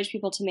encourage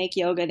people to make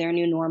yoga their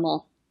new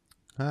normal.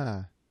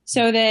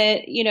 So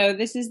that,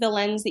 this is the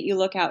lens that you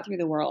look out through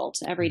the world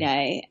every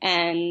day,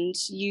 and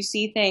you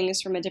see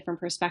things from a different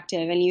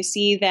perspective, and you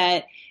see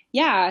that,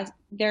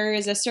 there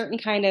is a certain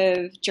kind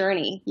of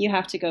journey you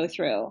have to go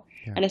through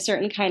and a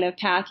certain kind of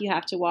path you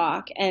have to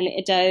walk. And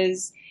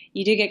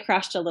you do get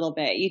crushed a little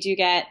bit.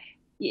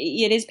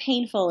 It is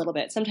painful a little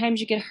bit. Sometimes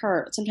you get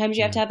hurt. Sometimes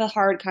you have to have the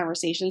hard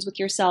conversations with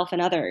yourself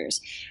and others.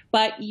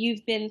 But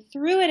you've been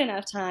through it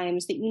enough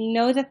times that you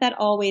know that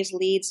always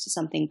leads to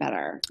something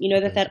better. You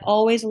know that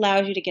always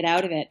allows you to get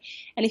out of it.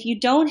 And if you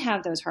don't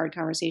have those hard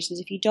conversations,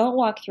 if you don't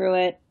walk through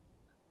it,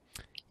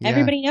 Yeah.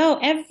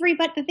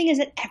 The thing is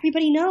that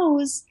everybody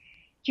knows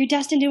you're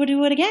destined to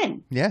do it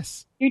again.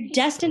 Yes. You're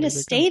destined to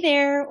stay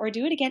there or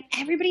do it again.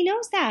 Everybody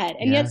knows that.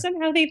 And yet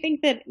somehow they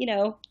think that,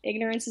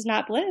 ignorance is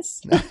not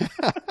bliss.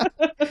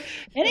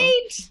 It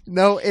ain't.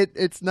 No,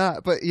 it's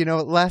not. But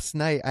last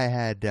night I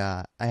had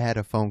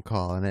a phone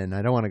call, and then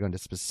I don't want to go into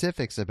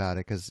specifics about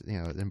it because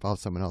it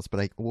involves someone else.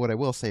 But what I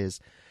will say is,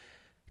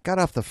 got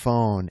off the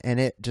phone and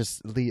it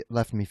just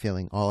left me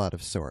feeling all out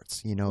of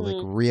sorts. Like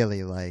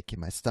really, like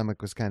my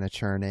stomach was kind of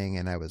churning,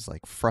 and I was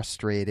like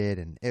frustrated,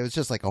 and it was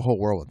just like a whole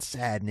world of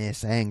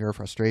sadness, anger,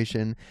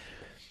 frustration.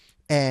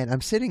 And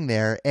I'm sitting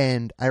there,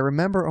 and I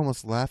remember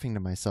almost laughing to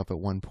myself at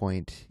one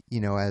point,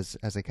 as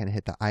I kind of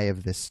hit the eye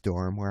of this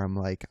storm, where I'm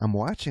like, I'm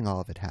watching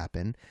all of it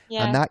happen.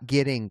 Yeah. I'm not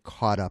getting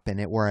caught up in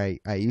it where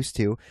I used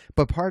to.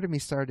 But part of me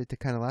started to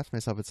kind of laugh to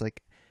myself. It's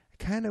like,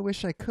 I kind of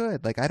wish I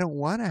could. Like, I don't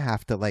want to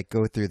have to like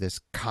go through this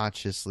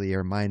consciously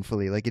or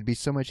mindfully. Like, it'd be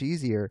so much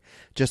easier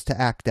just to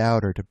act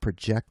out or to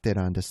project it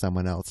onto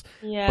someone else.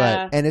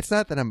 Yeah. And it's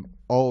not that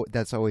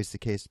that's always the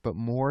case, but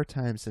more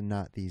times than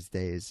not these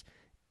days,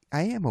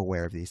 I am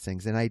aware of these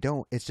things, and I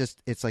don't.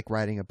 It's like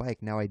riding a bike.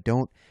 Now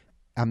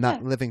I'm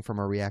not living from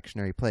a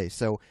reactionary place.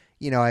 So,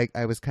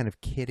 I was kind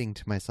of kidding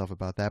to myself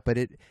about that, but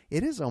it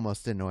is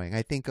almost annoying.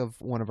 I think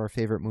of one of our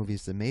favorite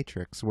movies, The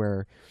Matrix,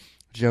 where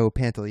Joe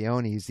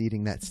Pantaleone is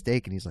eating that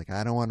steak, and he's like,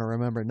 I don't want to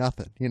remember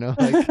nothing.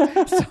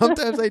 Like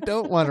sometimes I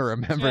don't want to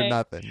remember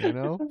nothing,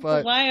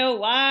 but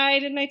why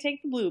didn't I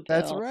take the blue pill?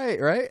 That's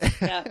right.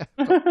 Yeah.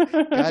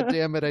 God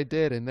damn it, I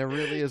did. And there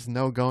really is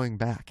no going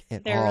back at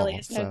all. There really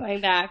is no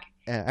going back.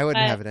 I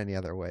wouldn't have it any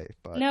other way.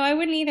 But no, I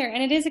wouldn't either.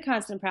 And it is a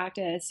constant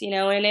practice, and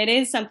it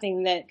is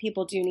something that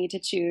people do need to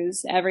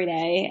choose every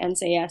day and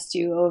say yes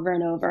to over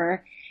and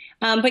over.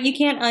 But you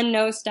can't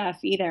unknow stuff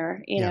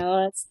either.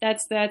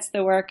 That's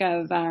the work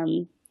of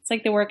it's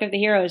like the work of the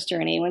hero's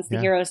journey. Once the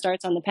hero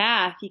starts on the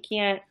path, you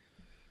can't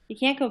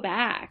go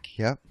back.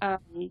 Yep.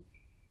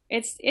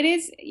 It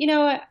is.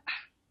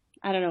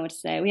 I don't know what to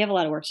say. We have a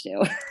lot of work to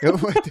do. We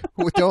have a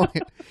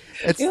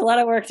lot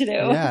of work to do.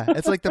 Yeah,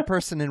 it's like the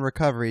person in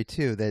recovery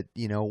too. That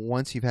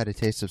once you've had a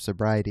taste of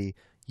sobriety,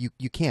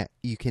 you can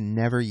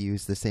never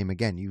use the same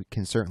again. You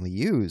can certainly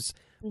use,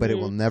 but it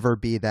will never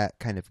be that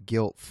kind of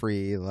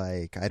guilt-free,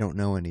 like, I don't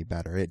know any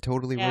better. It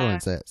totally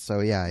ruins it. So,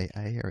 yeah,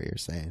 I hear what you're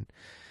saying.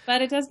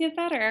 But it does get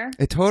better.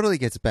 It totally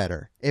gets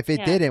better. If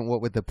it didn't,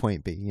 what would the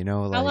point be?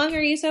 How long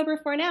are you sober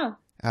for now?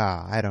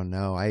 I don't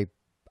know. I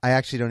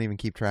actually don't even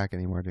keep track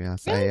anymore, to be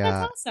honest. Really?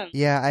 That's awesome.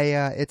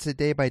 Yeah, it's a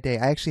day by day.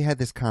 I actually had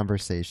this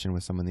conversation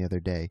with someone the other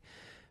day,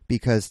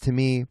 because to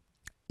me,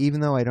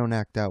 even though I don't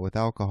act out with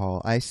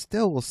alcohol, I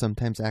still will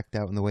sometimes act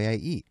out in the way I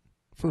eat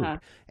food.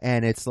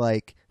 And it's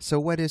like, so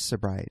what is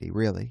sobriety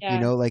really?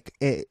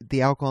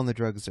 The alcohol and the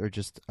drugs are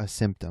just a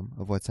symptom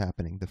of what's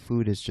happening. The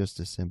food is just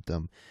a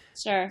symptom.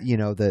 Sure.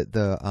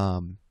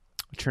 The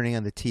turning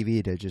on the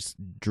TV to just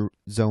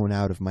zone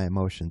out of my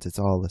emotions, it's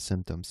all a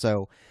symptom.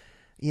 So,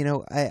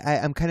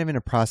 I'm kind of in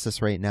a process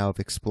right now of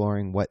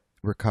exploring what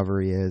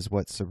recovery is,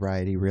 what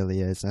sobriety really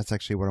is. That's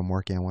actually what I'm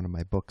working on one of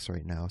my books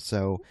right now.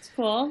 So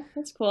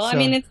That's cool. I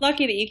mean, it's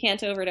lucky that you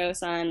can't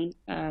overdose on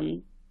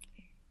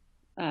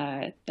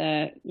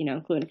the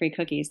gluten-free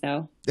cookies,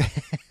 though.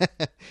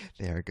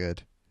 They are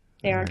good.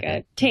 They are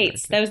good.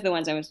 Tate's. Those are the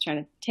ones I was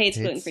trying to. Tate's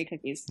gluten-free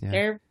cookies.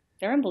 Yeah.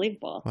 They're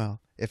unbelievable.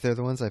 Well, if they're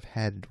the ones I've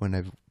had when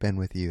I've been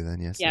with you, then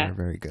yes, they're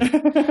very good.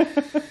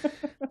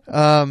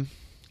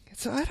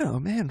 So I don't know,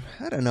 man.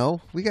 I don't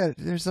know.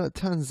 There's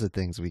tons of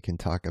things we can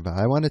talk about.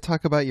 I want to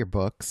talk about your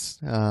books.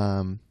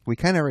 We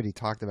kind of already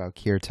talked about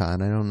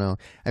Kirtan. I don't know.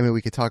 I mean,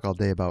 we could talk all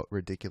day about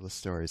ridiculous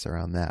stories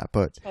around that,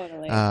 but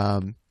totally.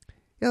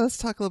 Let's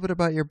talk a little bit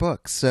about your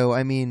books. So,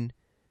 I mean,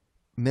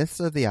 Myths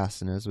of the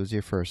Asanas was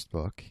your first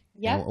book.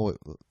 Yeah.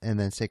 And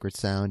then Sacred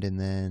Sound, and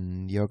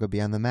then Yoga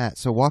Beyond the Mat.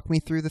 So walk me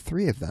through the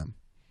three of them.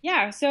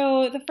 Yeah.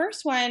 So the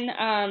first one,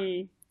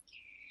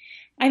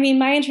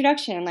 my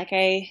introduction, like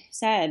I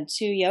said,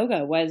 to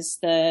yoga was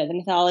the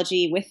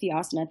mythology with the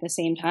asana at the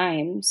same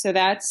time. So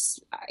that's,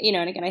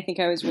 and again, I think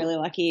I was really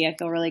lucky. I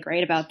feel really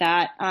great about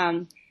that.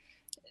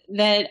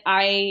 That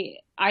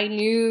I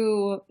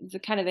knew the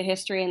kind of the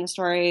history and the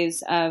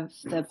stories of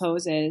the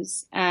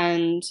poses,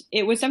 and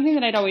it was something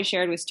that I'd always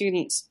shared with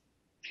students.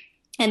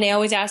 And they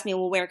always asked me,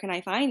 well, where can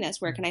I find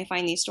this? Where can I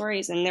find these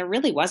stories? And there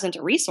really wasn't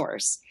a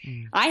resource.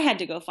 I had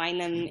to go find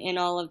them in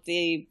all of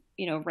the,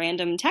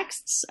 random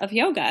texts of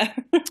yoga.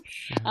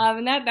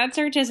 And that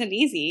search isn't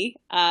easy.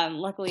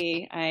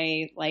 Luckily,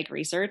 I like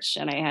research,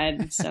 and I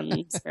had some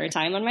spare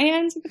time on my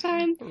hands at the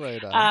time.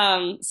 Right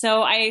on.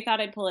 So I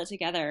thought I'd pull it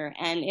together.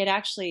 And it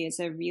actually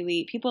is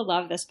people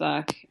love this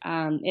book.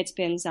 It's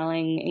been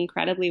selling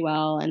incredibly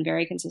well and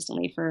very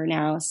consistently for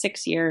now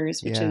 6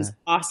 years, which is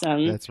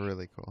awesome. That's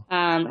really cool.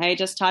 I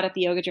just taught at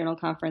the Yoga Journal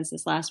conference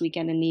this last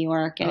weekend in New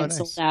York, and it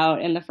sold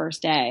out in the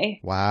first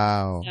day.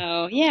 Wow.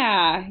 So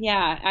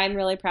yeah, I'm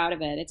really proud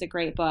of it. It's a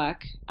great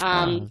book.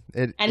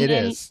 It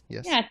is.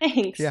 Yes. Yeah,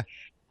 thanks. Yeah.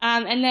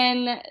 And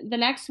then the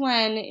next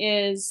one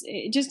is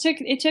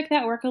it took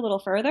that work a little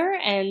further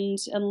and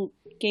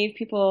gave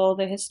people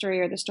the history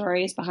or the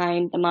stories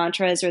behind the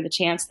mantras or the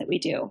chants that we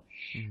do.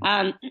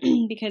 Mm.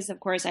 Um, because of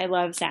course I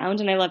love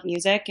sound and I love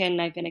music and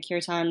I've been a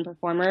kirtan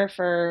performer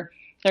for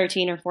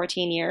 13 or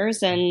 14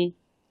 years and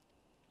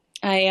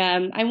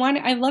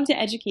I love to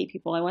educate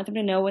people. I want them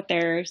to know what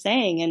they're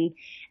saying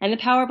and the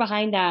power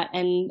behind that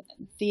and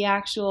the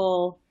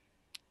actual,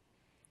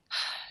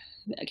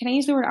 can I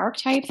use the word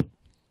archetype?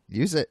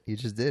 Use it. You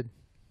just did.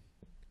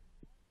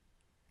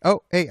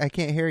 Oh, hey, I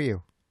can't hear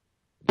you.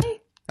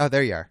 Oh,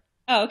 there you are.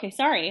 Oh, okay.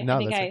 Sorry. No,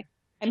 I think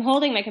I'm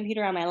holding my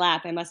computer on my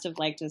lap. I must have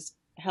like just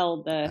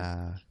held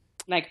the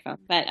microphone.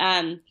 But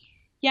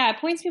yeah, it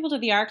points people to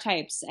the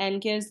archetypes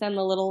and gives them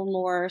a little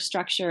more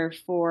structure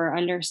for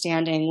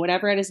understanding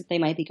whatever it is that they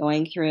might be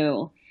going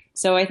through.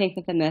 So I think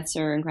that the myths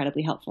are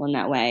incredibly helpful in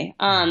that way.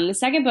 The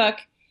second book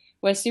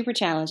was super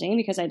challenging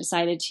because I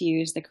decided to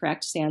use the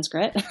correct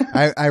Sanskrit.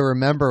 I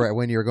remember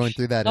when you were going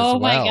through that as well. Oh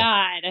my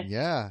God.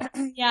 Yeah.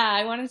 Yeah,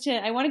 I wanted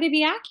to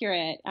be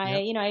accurate.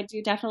 Yep. I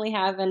do definitely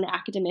have an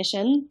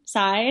academician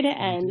side,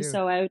 and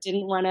so I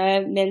didn't want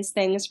to mince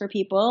things for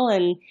people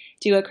and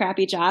do a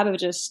crappy job of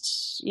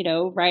just,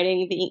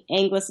 writing the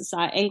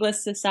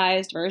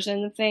anglicized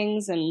version of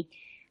things, and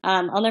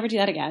I'll never do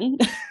that again.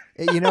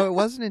 It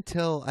wasn't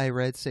until I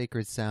read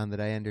Sacred Sound that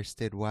I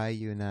understood why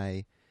you and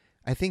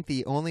I think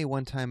the only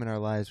one time in our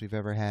lives we've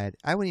ever had,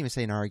 I wouldn't even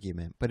say an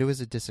argument, but it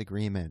was a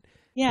disagreement.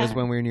 Yeah. Was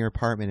when we were in your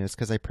apartment. It was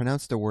because I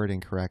pronounced a word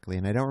incorrectly,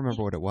 and I don't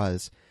remember what it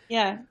was.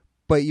 Yeah.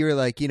 But you were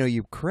like,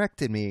 you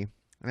corrected me,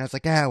 and I was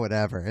like,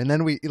 whatever. And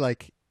then we,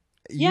 like,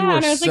 you were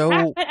and I was so...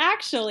 like, but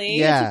actually.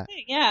 Yeah.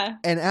 Yeah.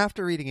 And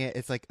after reading it,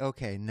 it's like,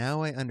 okay,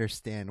 now I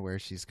understand where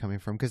she's coming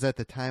from. Because at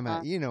the time,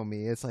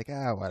 me, it's like,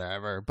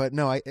 whatever. But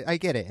no, I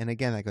get it. And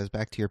again, that goes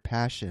back to your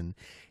passion.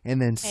 And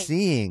then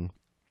seeing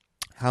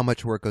how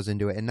much work goes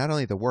into it, and not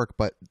only the work,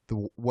 but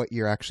what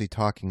you're actually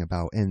talking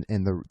about, and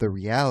the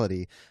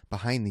reality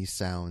behind these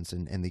sounds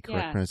and the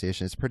correct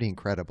pronunciation is pretty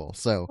incredible.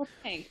 So,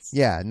 thanks.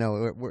 Yeah,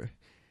 no,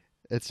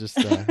 it's just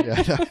yeah.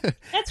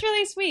 That's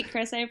really sweet,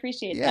 Chris. I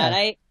appreciate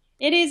that.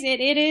 It is,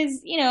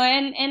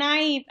 and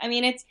I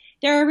mean,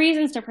 there are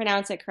reasons to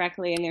pronounce it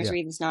correctly, and there's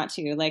reasons not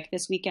to. Like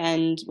this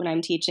weekend when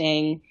I'm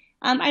teaching.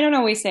 I don't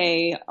always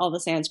say all the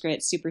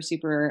Sanskrit super,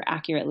 super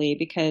accurately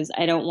because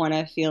I don't want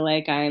to feel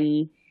like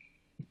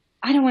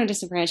I don't want to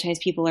disenfranchise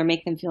people or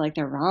make them feel like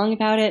they're wrong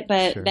about it,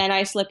 but then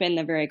I slip in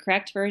the very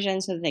correct version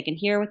so that they can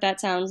hear what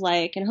that sounds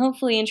like and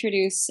hopefully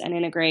introduce and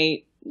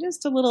integrate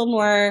just a little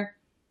more,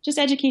 just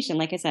education.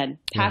 Like I said,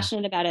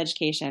 passionate about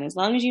education. As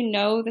long as you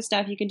know the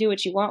stuff, you can do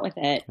what you want with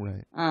it.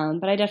 Right.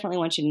 But I definitely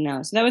want you to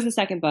know. So that was the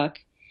second book.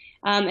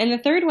 And the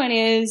third one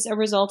is a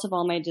result of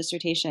all my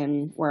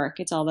dissertation work.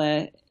 It's all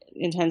the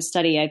intense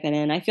study I've been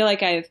in. I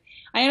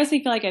honestly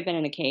feel like I've been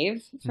in a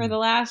cave for the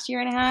last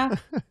year and a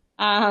half.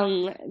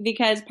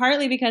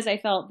 Partly because I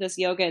felt this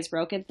yoga is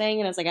broken thing,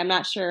 and I was like, I'm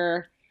not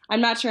sure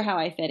how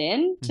I fit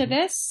in to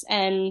this.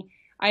 And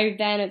I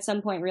then at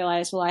some point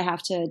realized, well, I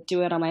have to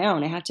do it on my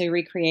own. I have to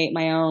recreate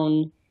my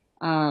own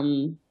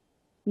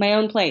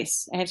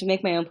place. I have to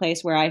make my own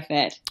place where I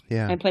fit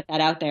and put that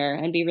out there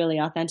and be really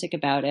authentic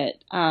about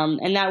it.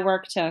 And that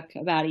work took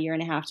about a year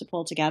and a half to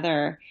pull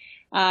together.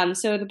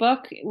 So the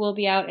book will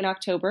be out in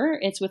October.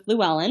 It's with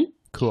Llewellyn.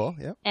 Cool.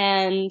 Yep.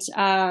 And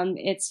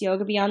it's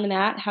Yoga Beyond the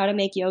Mat, how to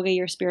make yoga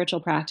your spiritual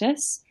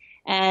practice.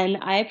 And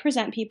I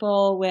present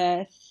people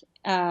with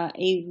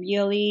a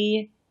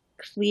really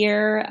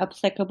clear,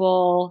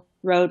 applicable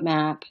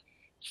roadmap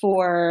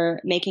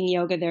for making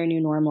yoga their new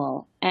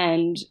normal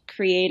and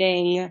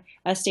creating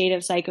a state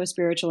of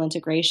psycho-spiritual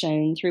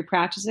integration through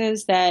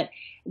practices that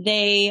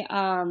they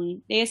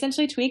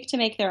essentially tweak to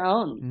make their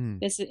own.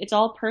 It's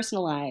all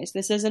personalized.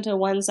 This isn't a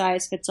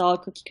one-size-fits-all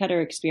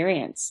cookie-cutter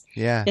experience.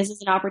 Yeah. This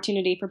is an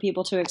opportunity for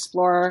people to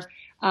explore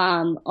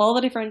all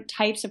the different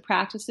types of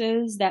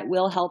practices that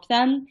will help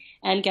them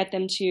and get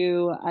them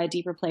to a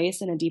deeper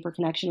place and a deeper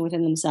connection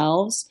within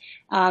themselves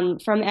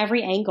from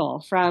every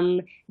angle,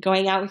 from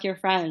going out with your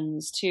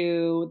friends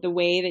to the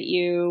way that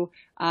you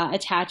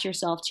attach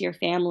yourself to your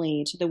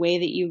family, to the way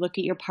that you look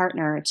at your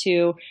partner,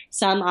 to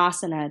some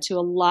asana, to a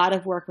lot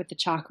of work with the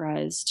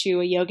chakras, to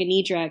a yoga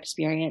nidra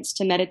experience,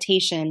 to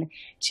meditation,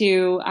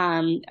 to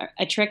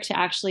a trick to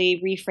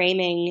actually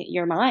reframing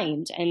your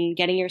mind and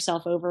getting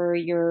yourself over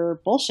your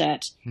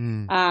bullshit.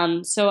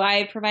 So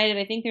I provided,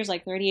 I think there's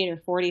like 38 or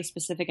 40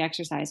 specific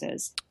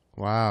exercises.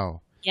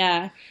 Wow.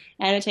 Yeah.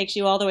 And it takes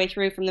you all the way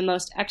through from the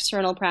most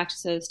external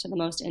practices to the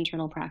most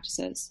internal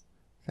practices.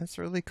 That's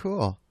really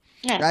cool.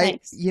 Yeah,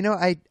 thanks.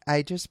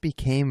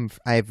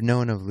 I've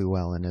known of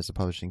Llewellyn as a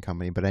publishing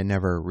company, but I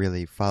never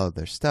really followed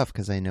their stuff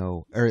because I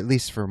know, or at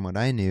least from what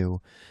I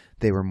knew,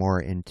 they were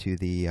more into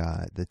the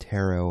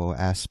tarot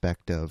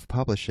aspect of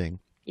publishing.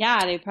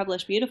 Yeah, they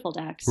publish beautiful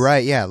decks.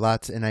 Right, yeah,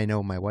 lots, and I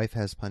know my wife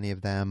has plenty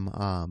of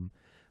them.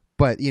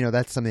 But,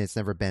 that's something that's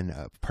never been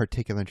of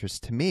particular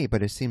interest to me,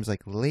 but it seems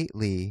like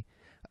lately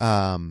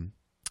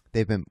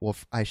they've been, well,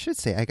 I should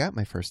say I got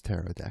my first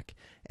tarot deck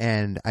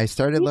and I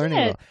started You learning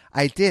did. about.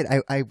 I did.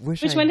 I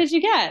wish Which one did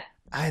you get?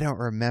 I don't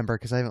remember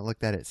because I haven't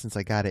looked at it since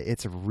I got it.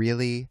 It's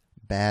really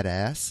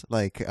badass.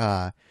 Like,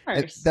 Of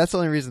course. that's the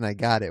only reason I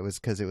got it was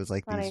because it was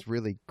like Funny. these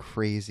really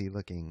crazy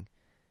looking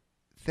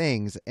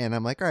things, and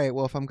I'm like, all right,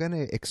 well, if I'm going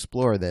to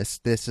explore this,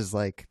 this is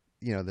like,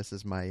 this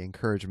is my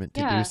encouragement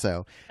to do Yeah,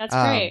 so. that's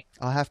great.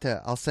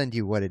 I'll send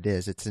you what it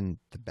is. It's in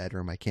the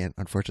bedroom. I can't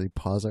unfortunately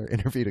pause our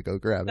interview to go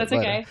grab it, That's but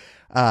okay.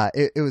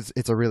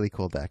 it's a really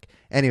cool deck.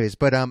 Anyways,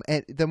 but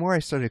and the more I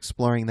started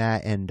exploring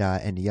that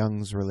and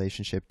Jung's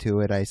relationship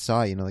to it, I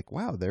saw, like,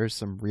 wow, there's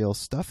some real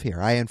stuff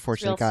here. I It's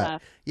unfortunately real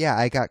stuff.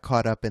 I got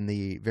caught up in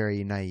the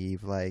very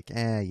naive, like,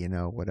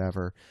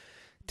 whatever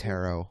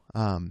tarot.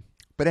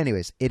 But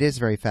anyways, it is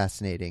very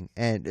fascinating.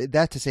 And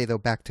that to say, though,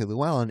 back to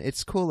Llewellyn,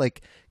 it's cool,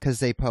 like, because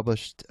they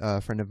published a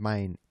friend of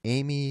mine,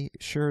 Amy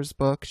Scher's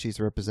book. She's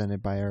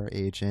represented by our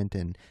agent,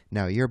 and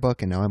now your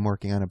book, and now I'm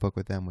working on a book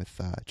with them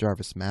with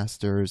Jarvis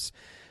Masters.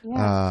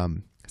 Yeah.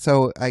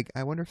 So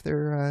I wonder if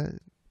they're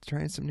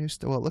trying some new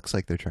stuff. Well, it looks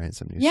like they're trying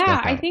some new Yeah,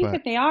 stuff I out, think but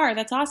that they are.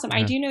 That's awesome. I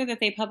yeah. do know that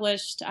they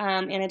published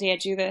Anna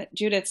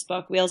Judith's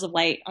book, Wheels of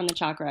Light on the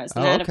Chakras. And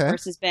Oh, that, of okay.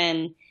 course, has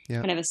been Yeah.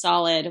 kind of a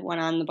solid one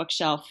on the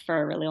bookshelf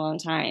for a really long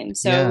time.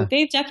 So Yeah.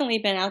 they've definitely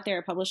been out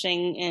there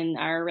publishing in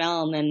our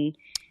realm. And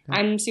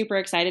I'm super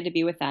excited to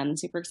be with them,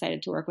 super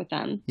excited to work with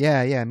them.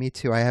 Yeah, me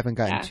too. I haven't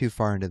gotten Yeah. too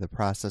far into the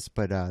process,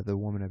 but the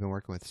woman I've been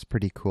working with is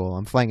pretty cool.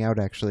 I'm flying out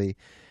actually.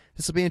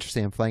 This will be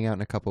interesting. I'm flying out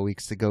in a couple of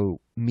weeks to go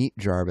meet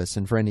Jarvis.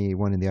 And for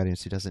anyone in the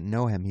audience who doesn't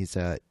know him, he's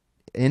a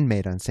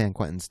inmate on San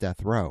Quentin's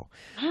death row.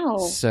 Wow,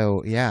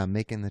 So yeah, I'm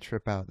making the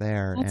trip out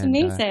there. that's And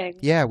amazing.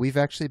 yeah, we've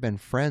actually been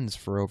friends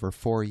for over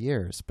 4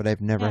 years, but I've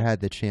never Yeah. had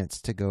the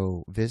chance to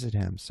go visit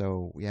him.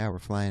 So yeah, I'm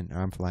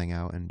flying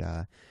out, and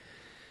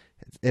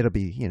it'll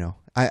be,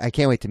 I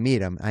can't wait to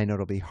meet him. I know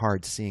it'll be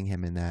hard seeing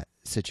him in that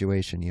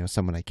situation,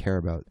 someone I care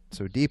about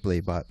so deeply.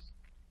 But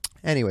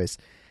anyways,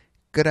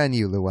 good on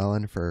you,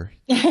 Llewellyn, for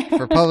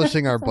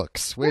publishing our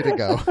books. Way to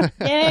go.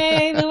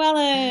 Yay,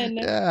 Llewellyn.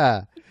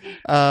 Yeah.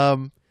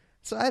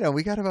 So I don't know,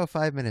 we got about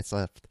 5 minutes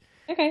left.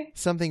 Okay.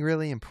 Something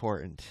really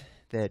important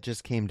that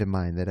just came to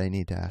mind that I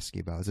need to ask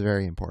you about. It's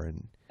very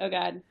important. Oh,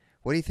 God.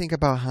 What do you think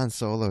about Han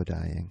Solo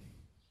dying?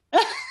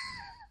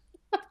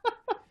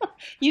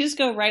 You just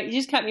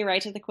cut me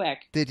right to the quick.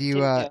 Did you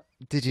Didn't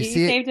did you You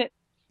see it? saved it.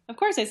 Of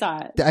course I saw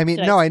it. I mean,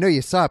 Did no, I know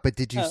you saw it, but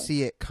did you Oh.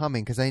 see it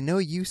coming? Because I know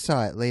you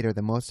saw it later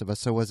than most of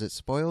us. So was it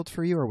spoiled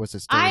for you, or was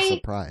it still a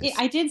surprise?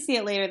 I did see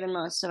it later than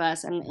most of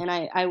us, and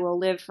I will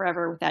live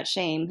forever with that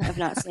shame of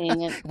not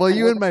seeing it. Well,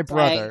 you and my That's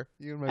why brother.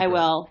 You and my I brother.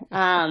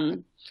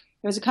 will.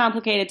 It was a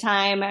complicated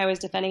time. I was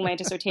defending my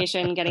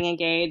dissertation, getting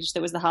engaged.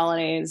 It was the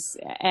holidays.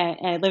 And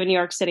I live in New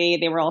York City.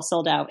 They were all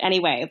sold out.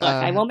 Anyway, look,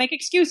 I won't make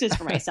excuses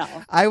for myself.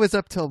 I was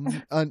up till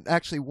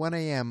actually 1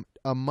 a.m.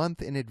 a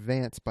month in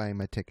advance buying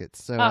my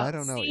tickets. So I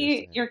don't know what you're See,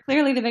 saying. you're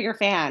clearly the bigger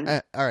fan.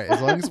 All right, as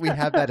long as we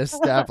have that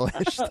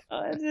established.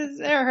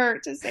 It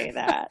hurt to say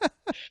that.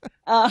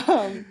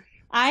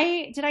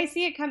 Did I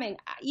see it coming?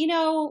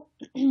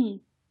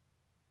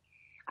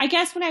 I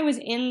guess when I was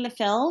in the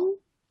film,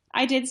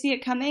 I did see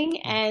it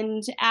coming,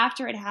 and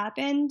after it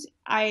happened,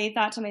 I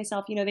thought to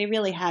myself, they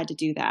really had to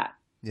do that.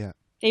 Yeah.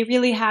 They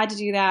really had to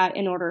do that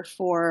in order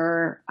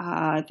for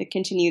the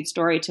continued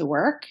story to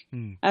work.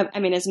 I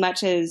mean, as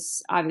much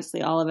as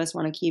obviously all of us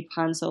want to keep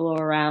Han Solo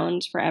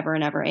around forever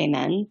and ever,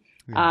 amen.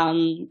 Yeah.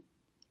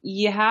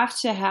 You have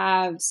to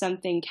have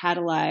something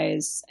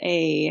catalyze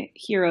a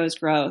hero's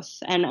growth,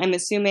 and I'm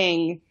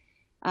assuming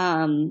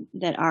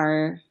that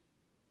our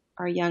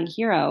young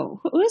hero,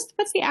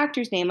 what's the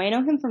actor's name? I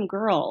know him from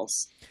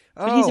Girls,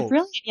 but he's a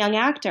brilliant young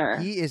actor.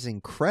 He is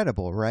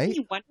incredible, right?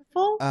 Isn't he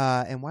wonderful?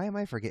 And why am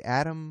I forgetting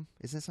Adam?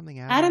 Isn't it something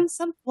Adam?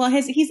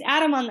 He's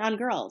Adam on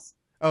Girls.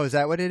 Oh, is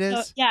that what it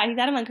is? So, yeah, he's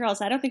Adam on Girls.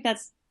 I don't think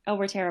that's. Oh,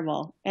 we're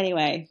terrible.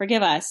 Anyway,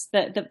 forgive us.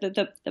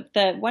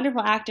 The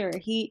wonderful actor.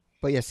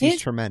 But yes, he's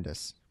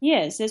tremendous. He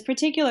is. His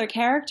particular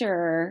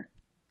character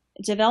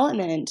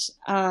development,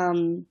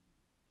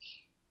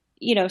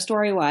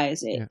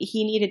 story-wise,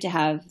 he needed to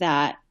have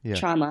that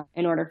trauma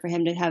in order for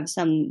him to have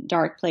some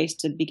dark place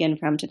to begin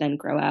from to then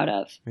grow out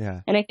of.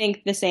 Yeah. And I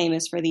think the same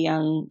is for the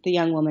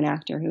young woman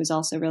actor who is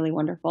also really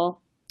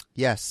wonderful.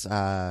 Yes,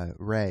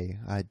 Ray,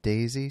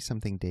 Daisy. It's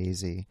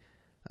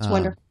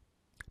wonderful.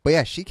 But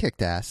yeah, she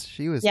kicked ass.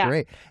 She was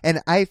great.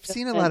 And I've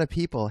seen a lot of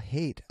people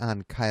hate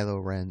on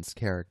Kylo Ren's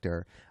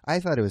character. I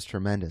thought it was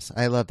tremendous.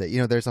 I loved it.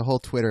 There's a whole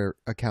Twitter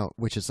account,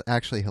 which is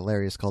actually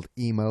hilarious, called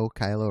Emo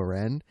Kylo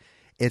Ren.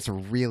 It's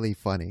really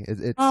funny.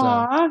 It's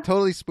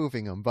totally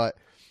spoofing him. But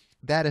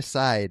that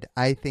aside,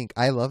 I think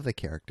I love the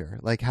character.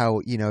 Like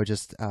how,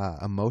 just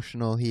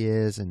emotional he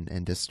is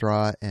and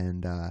distraught.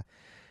 And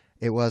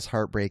it was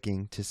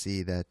heartbreaking to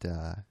see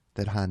that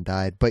Han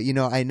died. But,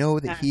 I know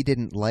that he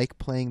didn't like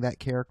playing that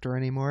character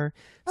anymore.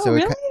 Oh, So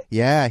really?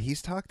 yeah,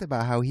 he's talked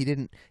about how he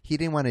didn't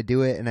want to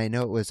do it. And I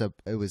know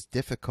it was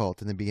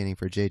difficult in the beginning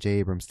for J.J.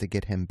 Abrams to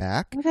get him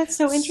back. Oh, that's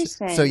so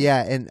interesting. So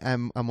yeah, and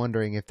I'm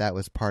wondering if that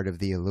was part of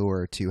the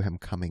allure to him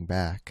coming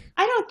back.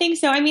 I don't think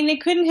so. I mean, they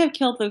couldn't have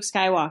killed Luke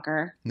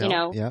Skywalker. You No,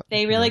 know, yeah,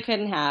 they really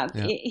couldn't have.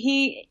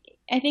 yeah,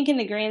 I think, in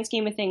the grand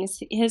scheme of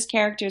things, his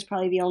character is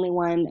probably the only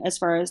one, as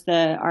far as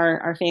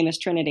our famous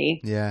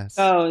Trinity yes,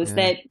 goes,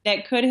 yeah.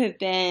 that could have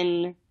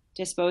been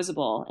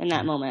disposable in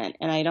that moment.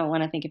 And I don't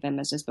want to think of him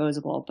as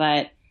disposable,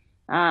 but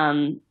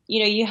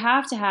you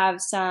have to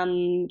have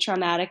some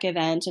traumatic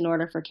event in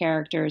order for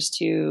characters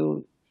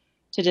to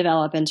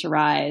develop and to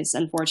rise.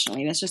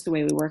 Unfortunately, that's just the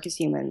way we work as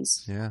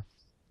humans. Yeah,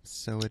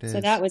 so it is.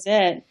 So that was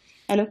it.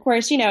 And of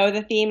course,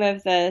 the theme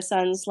of the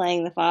son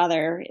slaying the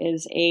father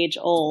is age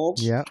old.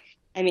 Yeah.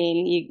 I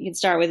mean, you can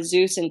start with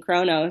Zeus and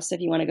Kronos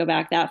if you want to go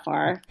back that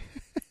far.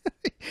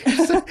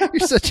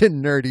 You're such a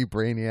nerdy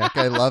brainiac.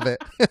 I love it.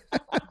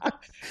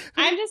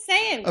 I'm just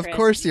saying, Chris. Of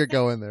course you're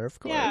going there. Of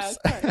course. Yeah,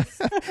 of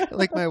course.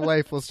 Like my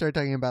wife will start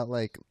talking about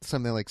like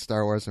something like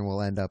Star Wars and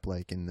we'll end up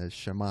like in the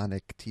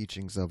shamanic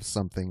teachings of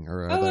something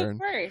or other. Of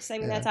course. I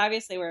mean, that's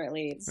obviously where it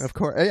leads. Of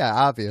course. Yeah,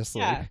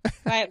 obviously. Yeah.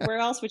 Where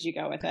else would you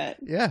go with it?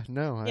 Yeah,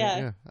 no.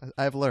 Yeah.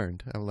 I've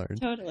learned.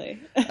 Totally.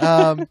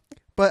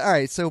 But all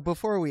right, so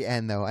before we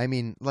end, though, I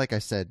mean, like I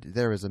said,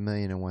 there was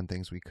 1,000,001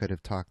 things we could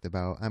have talked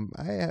about.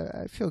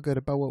 I feel good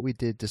about what we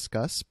did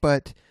discuss,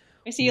 but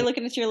I see you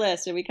looking at your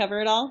list. Did we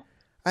cover it all?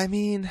 I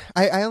mean,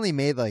 I only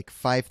made like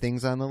 5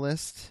 things on the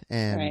list,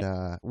 and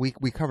Right.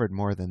 we covered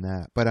more than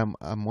that. But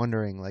I'm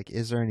wondering, like,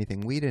 is there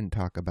anything we didn't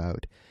talk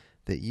about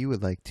that you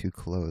would like to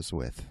close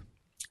with?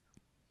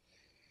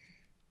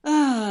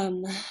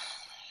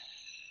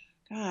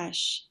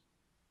 Gosh.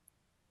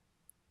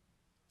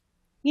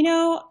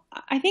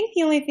 I think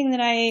the only thing that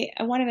I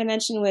wanted to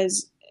mention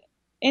was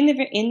in the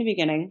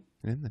beginning.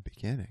 In the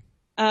beginning.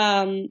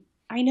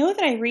 I know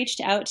that I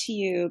reached out to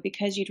you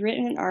because you'd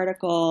written an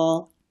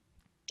article.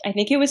 I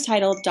think it was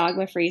titled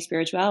 "Dogma Free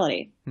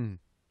Spirituality,"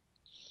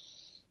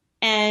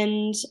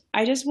 and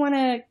I just want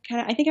to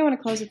I think I want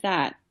to close with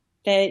that.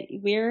 That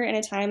we're in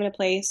a time and a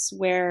place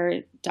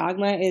where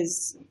dogma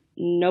is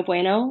no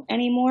bueno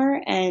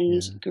anymore,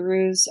 and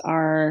gurus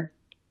are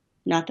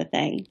not the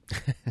thing.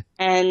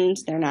 And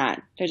they're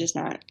not. They're just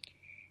not.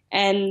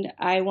 And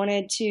I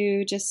wanted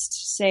to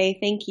just say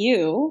thank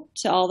you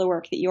to all the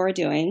work that you're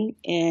doing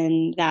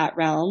in that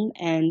realm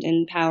and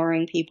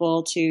empowering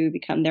people to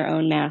become their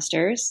own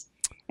masters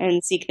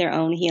and seek their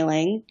own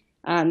healing,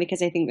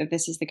 because I think that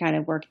this is the kind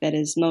of work that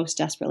is most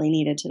desperately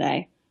needed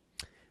today.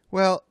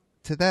 Well,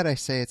 to that I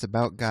say it's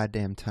about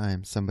goddamn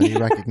time somebody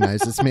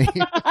recognizes me.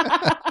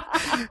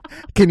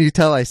 Can you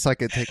tell I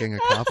suck at taking a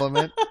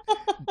compliment?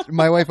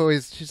 My wife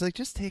always, she's like,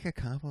 just take a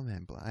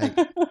compliment.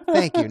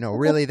 Thank you. No,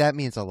 really, that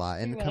means a lot.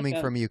 And You're coming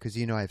welcome. from you, because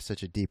I have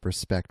such a deep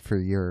respect for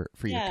your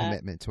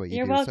commitment to what you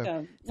You're do.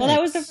 welcome. So, well, that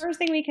was the first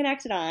thing we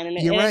connected on, and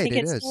You're I right, think it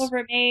it is. still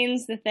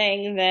remains the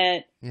thing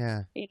that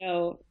Yeah.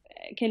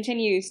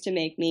 continues to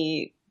make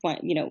me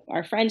want,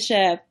 our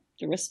friendship,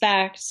 the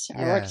respect,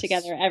 our work Yes.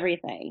 together,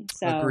 everything.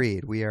 So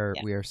Agreed. We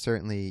are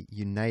certainly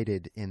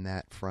united in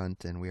that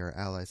front, and we are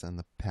allies on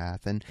the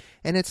path. And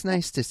it's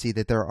nice to see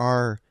that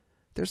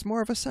there's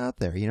more of us out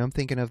there. I'm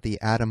thinking of the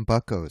Adam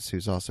Buckos,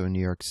 who's also in New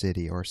York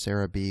City, or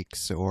Sarah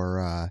Beeks,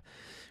 or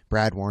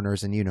Brad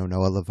Warner's, and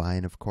Noah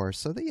Levine, of course.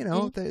 So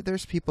that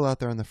there's people out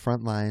there on the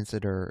front lines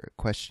that are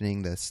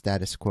questioning the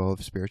status quo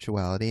of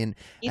spirituality, and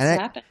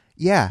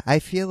I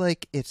feel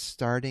like it's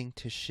starting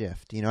to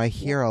shift. I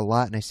hear a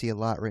lot and I see a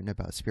lot written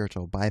about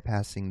spiritual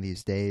bypassing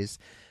these days.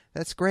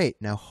 That's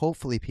great. Now,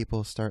 hopefully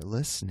people start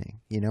listening,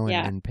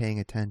 and paying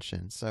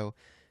attention. So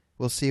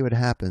we'll see what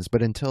happens.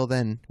 But until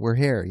then, we're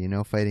here,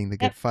 fighting the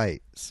good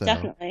fight. So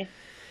definitely.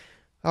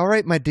 All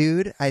right, my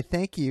dude. I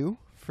thank you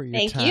for your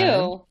time. Thank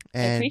you.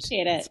 And I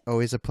appreciate it. It's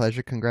always a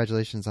pleasure.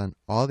 Congratulations on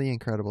all the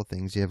incredible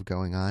things you have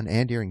going on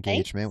and your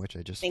engagement, Thanks. which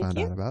I just Thank found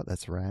you. out about.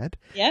 That's rad.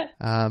 Yep.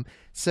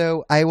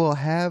 So I will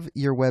have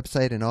your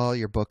website and all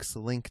your books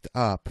linked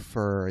up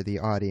for the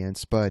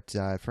audience. But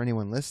for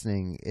anyone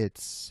listening,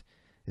 is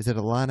it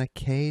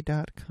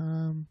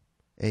AlanaK.com?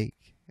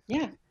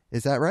 Yeah.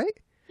 Is that right?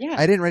 Yeah.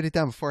 I didn't write it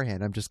down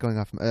beforehand. I'm just going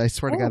off. I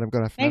swear to God, I'm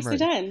going off memory. Nicely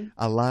done.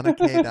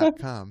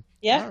 AlanaK.com.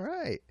 Yep. All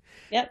right.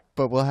 Yep.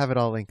 But we'll have it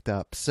all linked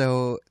up.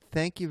 So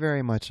thank you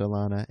very much,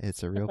 Alana.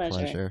 It's a real pleasure.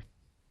 pleasure.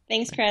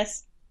 Thanks,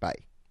 Chris. Bye.